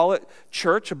solid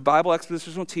church of Bible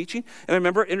expositional teaching. And I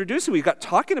remember introducing, we got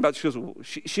talking about,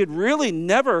 she had really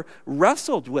never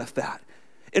wrestled with that.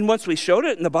 And once we showed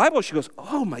it in the Bible, she goes,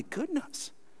 oh my goodness.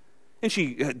 And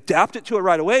she adapted to it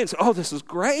right away and said, oh, this is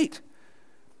great.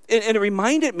 And it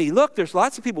reminded me, look, there's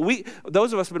lots of people.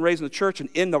 Those of us who have been raised in the church and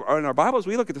in our Bibles,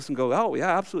 we look at this and go, oh,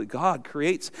 yeah, absolutely. God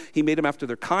creates. He made them after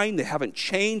their kind. They haven't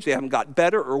changed. They haven't got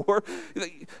better or worse.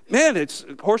 Man,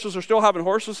 horses are still having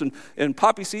horses, and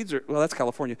poppy seeds are, well, that's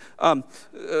California.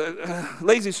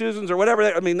 Lazy Susans or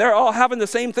whatever. They're all having the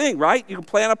same thing, right? You can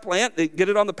plant a plant, they get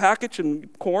it on the package,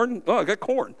 and corn, oh, I got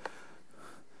corn.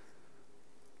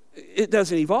 It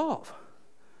doesn't evolve.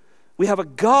 We have a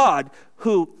God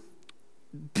who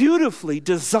beautifully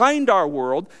designed our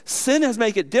world. Sin has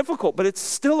made it difficult, but it's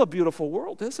still a beautiful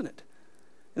world, isn't it?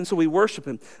 And so we worship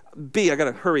him. B, I got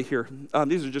to hurry here.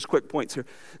 These are just quick points here.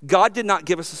 God did not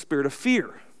give us a spirit of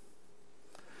fear.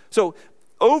 So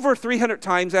over 300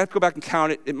 times, I have to go back and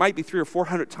count it. It might be 300 or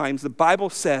 400 times. The Bible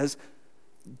says,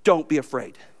 don't be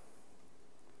afraid.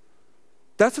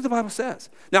 That's what the Bible says.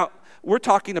 Now, we're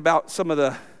talking about some of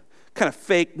the kind of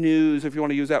fake news, if you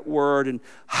want to use that word, and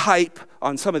hype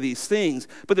on some of these things.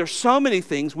 But there's so many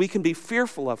things we can be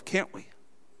fearful of, can't we?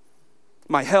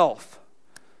 My health,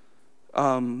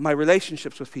 my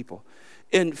relationships with people.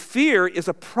 And fear is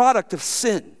a product of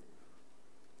sin.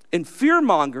 And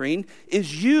fear-mongering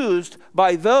is used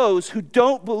by those who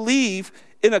don't believe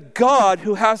in a God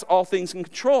who has all things in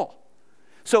control.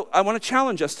 So I want to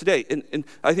challenge us today, and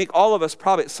I think all of us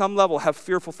probably at some level have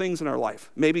fearful things in our life,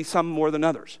 maybe some more than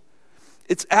others.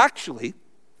 It's actually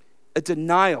a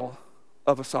denial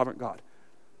of a sovereign God.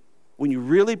 When you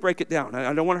really break it down,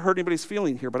 I don't want to hurt anybody's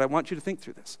feeling here, but I want you to think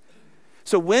through this.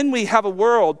 So when we have a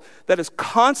world that is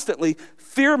constantly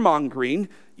fear-mongering,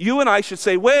 you and I should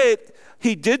say, wait,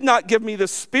 he did not give me the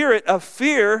spirit of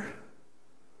fear,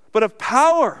 but of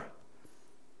power.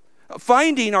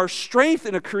 Finding our strength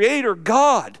in a creator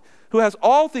God who has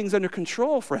all things under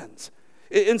control, friends.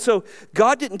 And so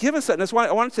God didn't give us that. And that's why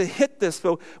I wanted to hit this.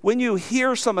 So when you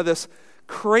hear some of this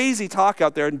crazy talk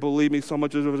out there, and believe me, so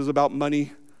much of it is about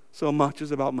money. So much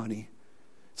is about money.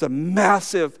 It's a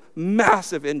massive,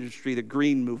 massive industry, the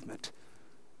green movement.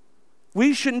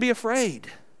 We shouldn't be afraid.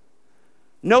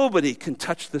 Nobody can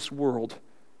touch this world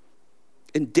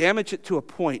and damage it to a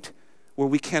point where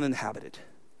we can't inhabit it.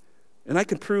 And I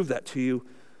can prove that to you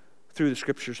through the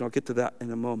scriptures, and I'll get to that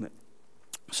in a moment.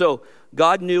 So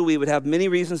God knew we would have many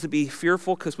reasons to be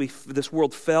fearful because this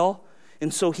world fell.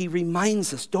 And so he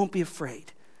reminds us, don't be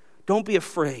afraid. Don't be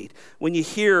afraid. When you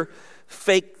hear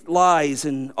fake lies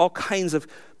and all kinds of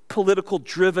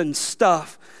political-driven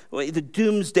stuff, the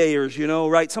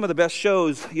doomsdayers, right? Some of the best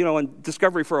shows, on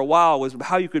Discovery for a while was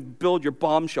how you could build your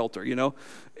bomb shelter,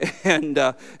 And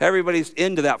everybody's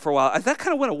into that for a while. That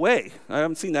kind of went away. I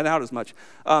haven't seen that out as much.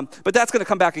 But that's going to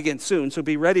come back again soon, so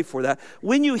be ready for that.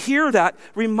 When you hear that,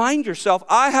 remind yourself,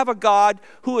 I have a God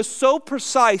who is so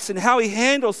precise in how he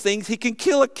handles things, he can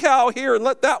kill a cow here and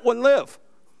let that one live,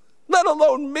 let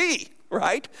alone me,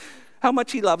 right? How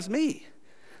much he loves me.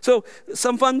 So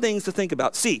some fun things to think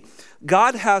about. See,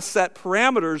 God has set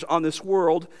parameters on this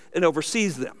world and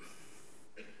oversees them,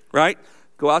 right?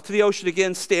 Go out to the ocean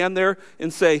again, stand there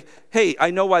and say, hey,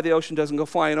 I know why the ocean doesn't go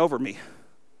flying over me.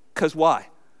 Because why?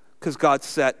 Because God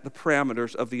set the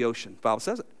parameters of the ocean. The Bible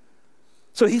says it.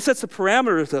 So he sets the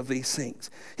parameters of these things.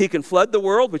 He can flood the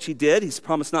world, which he did. He's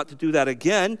promised not to do that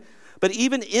again. But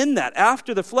even in that,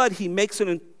 after the flood, he makes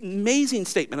an amazing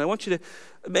statement. I want you to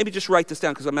maybe just write this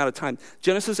down because I'm out of time.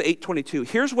 Genesis 8:22.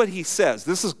 Here's what he says.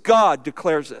 This is God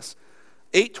declares this.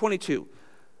 8:22.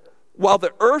 While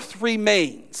the earth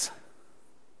remains.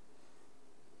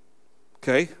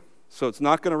 Okay? So it's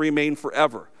not going to remain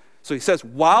forever. So he says,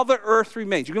 while the earth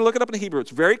remains. You can look it up in the Hebrew. It's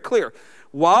very clear.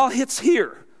 While it's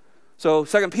here. So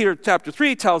 2 Peter chapter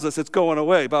 3 tells us it's going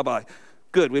away. Bye-bye.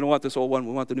 Good. We don't want this old one.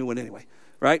 We want the new one anyway.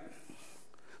 Right?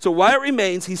 So while it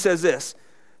remains, he says this,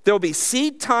 there will be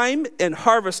seed time and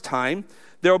harvest time.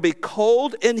 There will be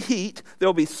cold and heat. There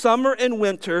will be summer and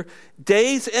winter,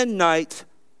 days and nights.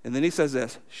 And then he says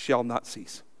this, shall not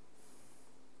cease.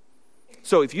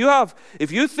 So if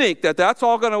you think that that's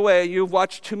all going away, you've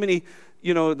watched too many,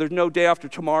 there's no day after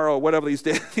tomorrow or whatever these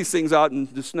things out, and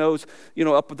the snow's,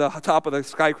 up at the top of the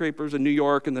skyscrapers in New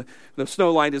York, and the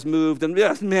snow line is moved, and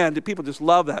yes, man, people just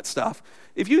love that stuff.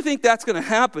 If you think that's going to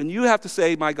happen, you have to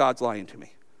say, my God's lying to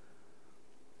me.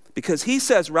 Because he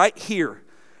says right here,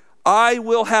 I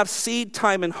will have seed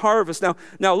time and harvest.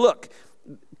 Now look,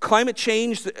 climate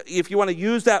change, if you want to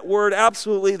use that word,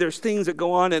 absolutely, there's things that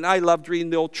go on, and I loved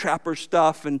reading the old trapper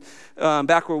stuff, and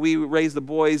back where we raised the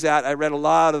boys at, I read a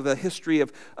lot of the history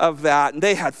of that, and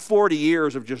they had 40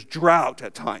 years of just drought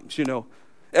at times,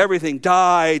 Everything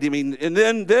died, and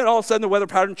then all of a sudden the weather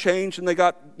pattern changed, and they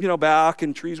got, back,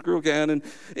 and trees grew again, and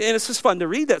it's just fun to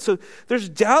read that. So there's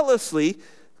doubtlessly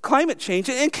climate change,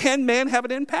 and can man have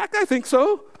an impact? I think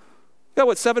so.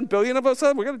 Got 7 billion of us?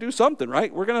 We're going to do something,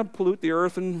 right? We're going to pollute the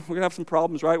earth, and we're going to have some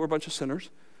problems, right? We're a bunch of sinners.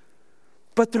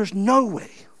 But there's no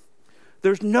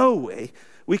way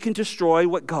we can destroy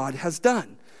what God has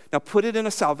done. Now put it in a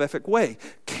salvific way.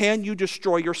 Can you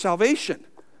destroy your salvation?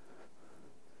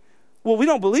 Well, we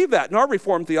don't believe that. In our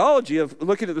Reformed theology of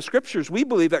looking at the scriptures, we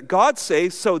believe that God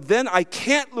saves, so then I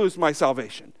can't lose my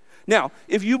salvation. Now,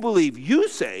 if you believe you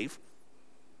save,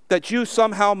 that you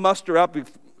somehow muster up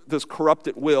this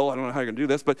corrupted will, I don't know how you're going to do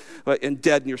this, but and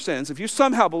dead in your sins, if you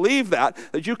somehow believe that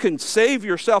you can save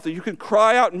yourself, that you can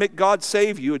cry out and make God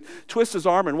save you and twist his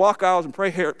arm and walk aisles and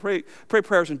pray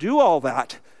prayers and do all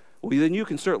that, well, then you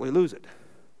can certainly lose it.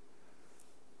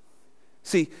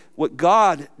 See, what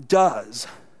God does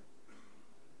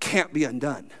can't be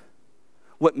undone.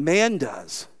 What man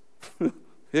does,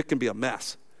 it can be a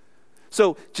mess.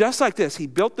 So just like this, he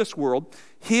built this world.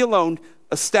 He alone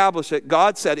established it.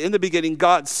 God said, in the beginning,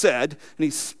 God said, and he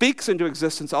speaks into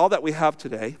existence all that we have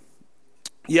today.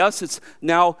 Yes, it's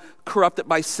now corrupted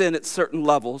by sin at certain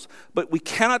levels, but we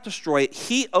cannot destroy it.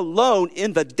 He alone,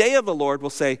 in the day of the Lord, will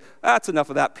say, that's enough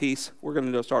of that piece. We're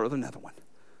going to start with another one.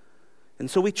 And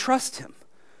so we trust him.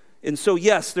 And so,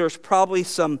 yes, there's probably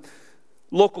some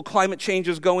local climate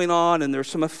changes going on, and there's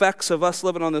some effects of us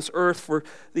living on this earth for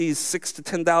these 6,000 to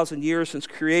 10,000 years since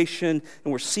creation,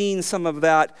 and we're seeing some of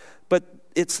that, but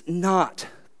it's not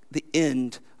the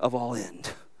end of all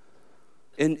end.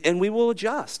 And we will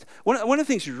adjust. One of the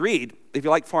things you read, if you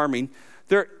like farming,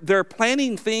 they're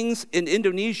planting things in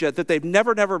Indonesia that they've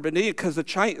never been eating because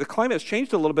the climate has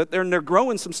changed a little bit there, and they're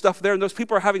growing some stuff there, and those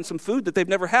people are having some food that they've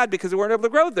never had because they weren't able to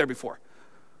grow it there before.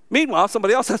 Meanwhile,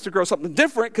 somebody else has to grow something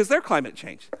different because their climate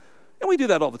changed. And we do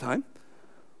that all the time.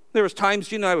 There was times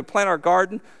Gene and I would plant our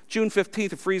garden. June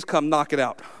 15th, a freeze come, knock it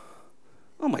out.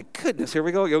 Oh my goodness, here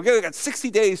we go. We got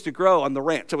 60 days to grow on the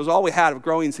ranch. It was all we had of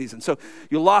growing season. So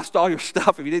you lost all your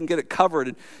stuff if you didn't get it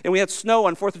covered. And we had snow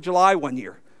on 4th of July one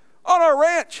year on our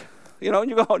ranch. And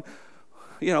you're going,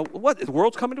 what, the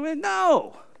world's coming to an end?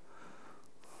 No.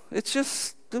 It's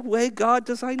just the way God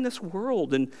designed this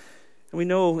world. And we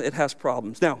know it has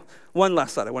problems. Now, one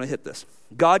last thought. I want to hit this.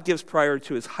 God gives priority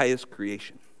to his highest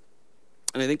creation.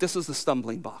 And I think this is the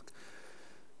stumbling block.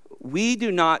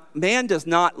 Man does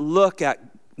not look at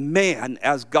man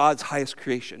as God's highest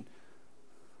creation.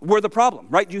 We're the problem,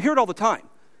 right? You hear it all the time.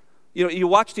 You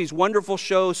watch these wonderful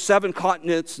shows, 7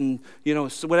 continents, and,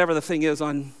 whatever the thing is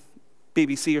on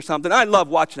BBC or something. I love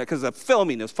watching it because the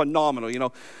filming is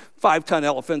phenomenal. 5-ton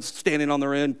elephants standing on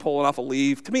their end, pulling off a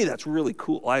leaf. To me, that's really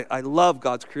cool. I love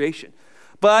God's creation.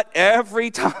 But every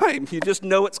time, you just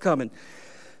know it's coming.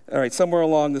 All right, somewhere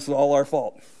along, this is all our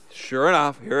fault. Sure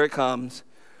enough, here it comes.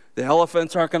 The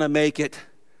elephants aren't going to make it.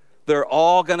 They're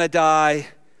all going to die,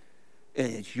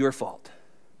 and it's your fault.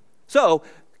 So,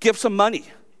 give some money.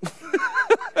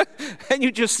 And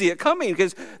you just see it coming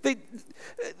because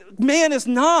man is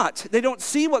not. They don't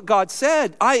see what God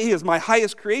said. He is my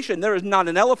highest creation. There is not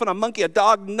an elephant, a monkey, a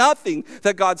dog, nothing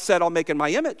that God said I'll make in my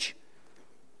image.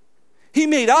 He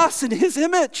made us in his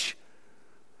image.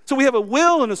 So we have a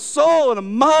will and a soul and a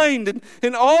mind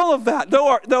and all of that.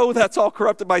 Though that's all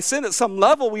corrupted by sin, at some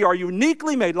level we are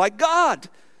uniquely made like God.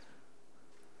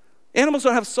 Animals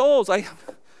don't have souls.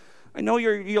 I know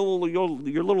your little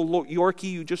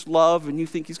Yorkie you just love and you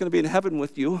think he's going to be in heaven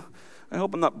with you. I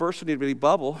hope I'm not bursting into any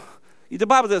bubble. The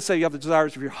Bible doesn't say you have the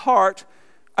desires of your heart.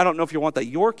 I don't know if you want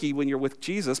that Yorkie when you're with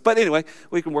Jesus. But anyway,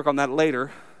 we can work on that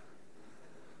later.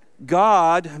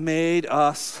 God made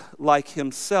us like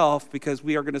himself because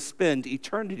we are going to spend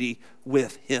eternity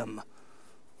with him.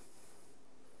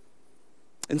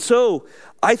 And so,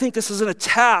 I think this is an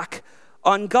attack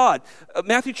on God.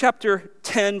 Matthew chapter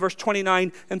 10, verse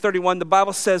 29 and 31, the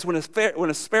Bible says, when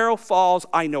a sparrow falls,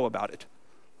 I know about it.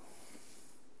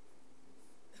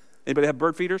 Anybody have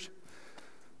bird feeders?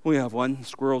 We have one.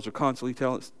 Squirrels are constantly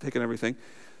taking everything.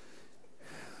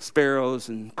 Sparrows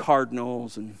and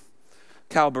cardinals and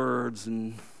cowbirds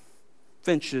and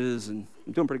finches, and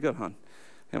I'm doing pretty good, hon.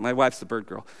 And my wife's the bird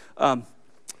girl. And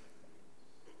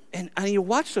you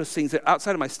watch those things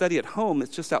outside of my study at home.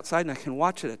 It's just outside, and I can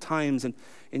watch it at times, and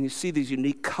you see these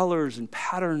unique colors and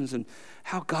patterns and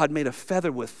how God made a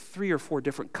feather with 3 or 4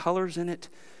 different colors in it.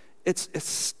 It's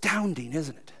astounding,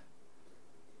 isn't it?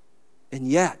 And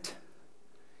yet,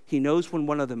 he knows when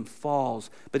one of them falls,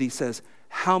 but he says,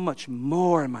 how much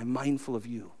more am I mindful of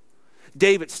you?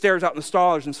 David stares out in the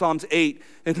stars in Psalms 8,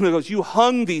 and he goes, you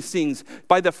hung these things.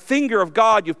 By the finger of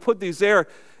God, you've put these there,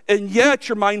 and yet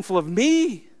you're mindful of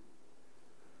me.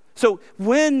 So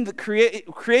when the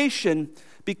creation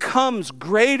becomes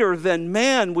greater than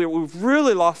man, we've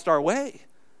really lost our way.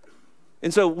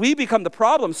 And so we become the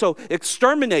problem. So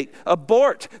exterminate,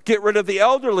 abort, get rid of the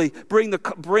elderly, bring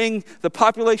the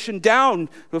population down,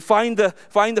 find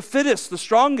the fittest, the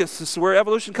strongest. This is where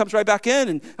evolution comes right back in,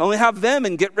 and only have them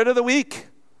and get rid of the weak.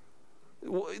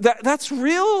 That's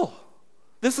real.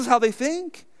 This is how they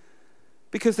think,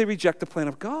 because they reject the plan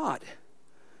of God.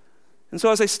 And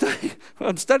so as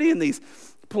I'm studying these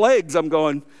plagues, I'm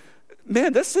going,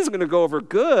 man, this isn't going to go over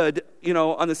good,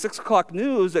 on the 6 o'clock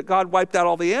news that God wiped out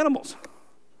all the animals.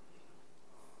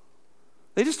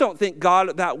 They just don't think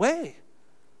God that way.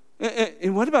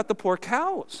 And what about the poor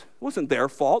cows? It wasn't their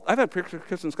fault. I've had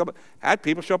Christians come, I had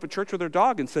people show up at church with their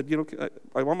dog and said,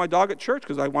 I want my dog at church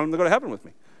because I want him to go to heaven with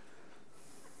me.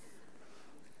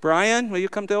 Brian, will you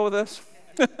come deal with this?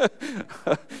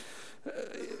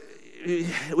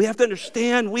 We have to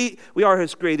understand we are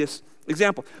his greatest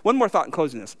example. One more thought in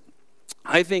closing this.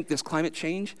 I think this climate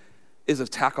change is an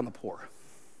attack on the poor.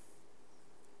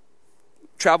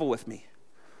 Travel with me.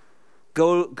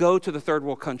 Go to the third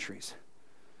world countries,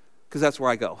 because that's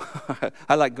where I go.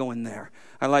 I like going there.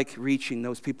 I like reaching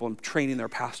those people and training their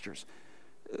pastors.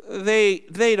 They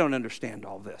don't understand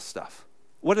all this stuff.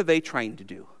 What are they trying to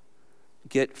do?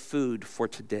 Get food for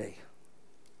today.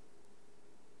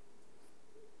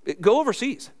 Go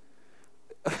overseas.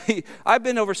 I've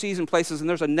been overseas in places, and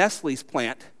there's a Nestle's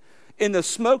plant, and the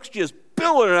smoke's just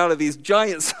billowing out of these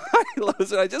giant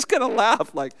silos, and I just kind of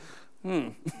laugh like,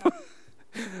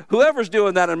 Whoever's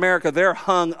doing that in America, they're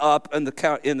hung up in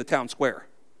the town square.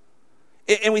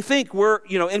 And we think we're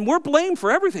blamed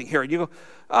for everything here. And you go,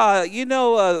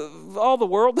 all the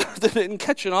world didn't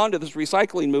catching on to this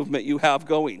recycling movement you have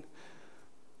going.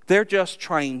 They're just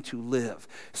trying to live.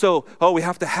 So, we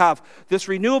have to have this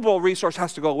renewable resource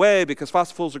has to go away because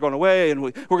fossil fuels are going away, and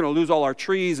we're going to lose all our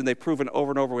trees. And they've proven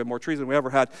over and over we have more trees than we ever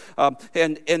had.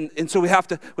 And so we have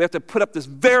to put up this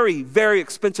very, very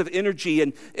expensive energy,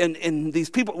 and these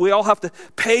people, we all have to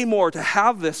pay more to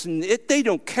have this, and they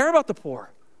don't care about the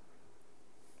poor.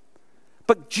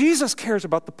 But Jesus cares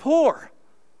about the poor.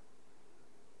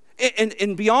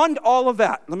 And beyond all of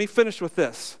that, let me finish with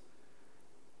this.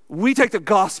 We take the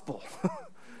gospel.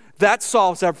 That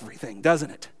solves everything,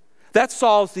 doesn't it? That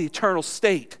solves the eternal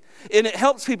state. And it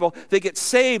helps people. They get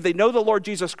saved. They know the Lord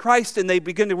Jesus Christ, and they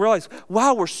begin to realize,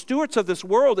 wow, we're stewards of this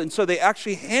world. And so they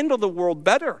actually handle the world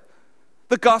better.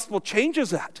 The gospel changes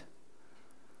that.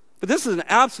 But this is an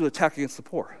absolute attack against the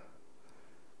poor.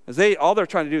 As all they're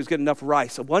trying to do is get enough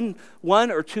rice. One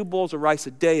or two bowls of rice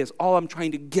a day is all I'm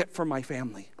trying to get for my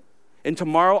family. And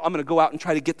tomorrow I'm going to go out and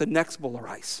try to get the next bowl of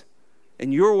rice.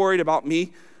 And you're worried about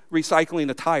me recycling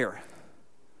a tire.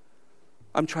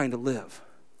 I'm trying to live.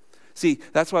 See,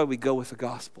 that's why we go with the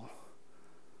gospel.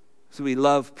 So we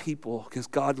love people because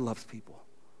God loves people.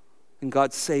 And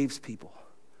God saves people.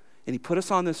 And he put us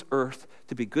on this earth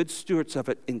to be good stewards of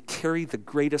it and carry the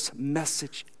greatest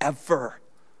message ever,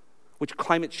 which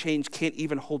climate change can't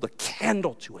even hold a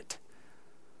candle to it.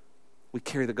 We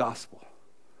carry the gospel.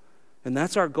 And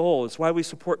that's our goal. It's why we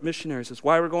support missionaries. It's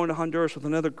why we're going to Honduras with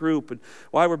another group, and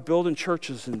why we're building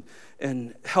churches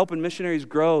and helping missionaries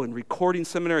grow and recording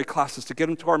seminary classes to get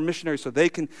them to our missionaries so they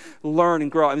can learn and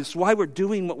grow. I mean, it's why we're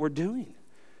doing what we're doing,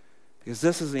 because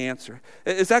this is the answer.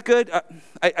 Is that good?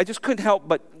 I just couldn't help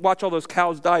but watch all those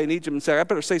cows die in Egypt and say, I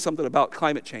better say something about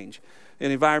climate change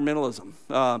and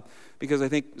environmentalism, because I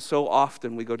think so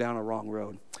often we go down a wrong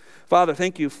road. Father,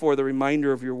 thank you for the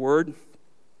reminder of your word.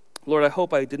 Lord, I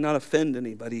hope I did not offend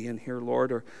anybody in here,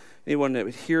 Lord, or anyone that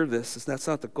would hear this. That's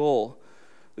not the goal.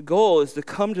 The goal is to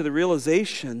come to the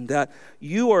realization that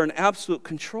you are in absolute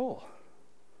control.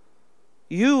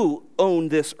 You own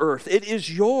this earth. It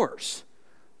is yours.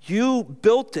 You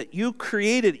built it. You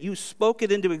created it. You spoke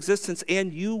it into existence,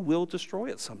 and you will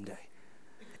destroy it someday.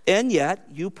 And yet,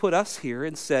 you put us here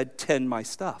and said, tend my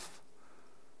stuff.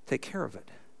 Take care of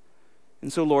it.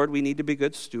 And so, Lord, we need to be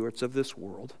good stewards of this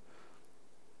world.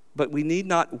 But we need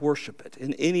not worship it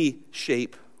in any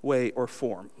shape, way, or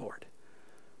form, Lord.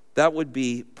 That would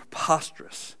be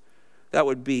preposterous. That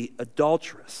would be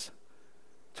adulterous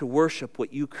to worship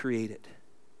what you created.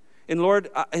 And Lord,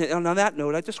 and on that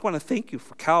note, I just want to thank you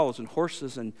for cows and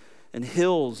horses and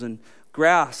hills and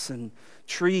grass and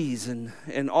trees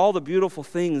and all the beautiful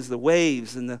things, the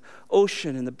waves and the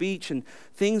ocean and the beach and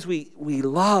things we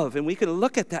love. And we can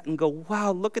look at that and go,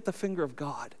 wow, look at the finger of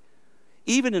God.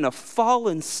 Even in a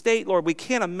fallen state, Lord, we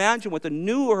can't imagine what the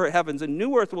new heavens and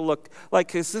new earth will look like,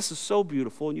 because this is so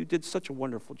beautiful, and you did such a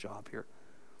wonderful job here.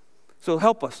 So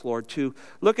help us, Lord, to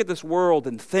look at this world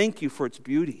and thank you for its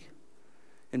beauty,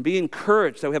 and be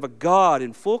encouraged that we have a God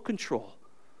in full control.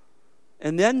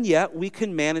 And then yet we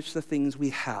can manage the things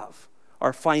we have,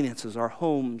 our finances, our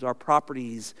homes, our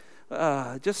properties,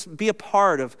 just be a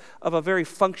part of a very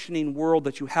functioning world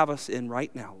that you have us in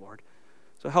right now, Lord.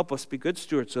 So help us be good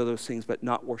stewards of those things, but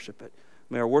not worship it.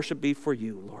 May our worship be for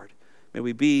you, Lord. May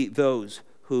we be those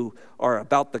who are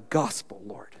about the gospel,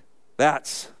 Lord.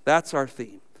 That's our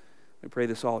theme. We pray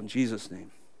this all in Jesus'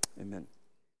 name. Amen.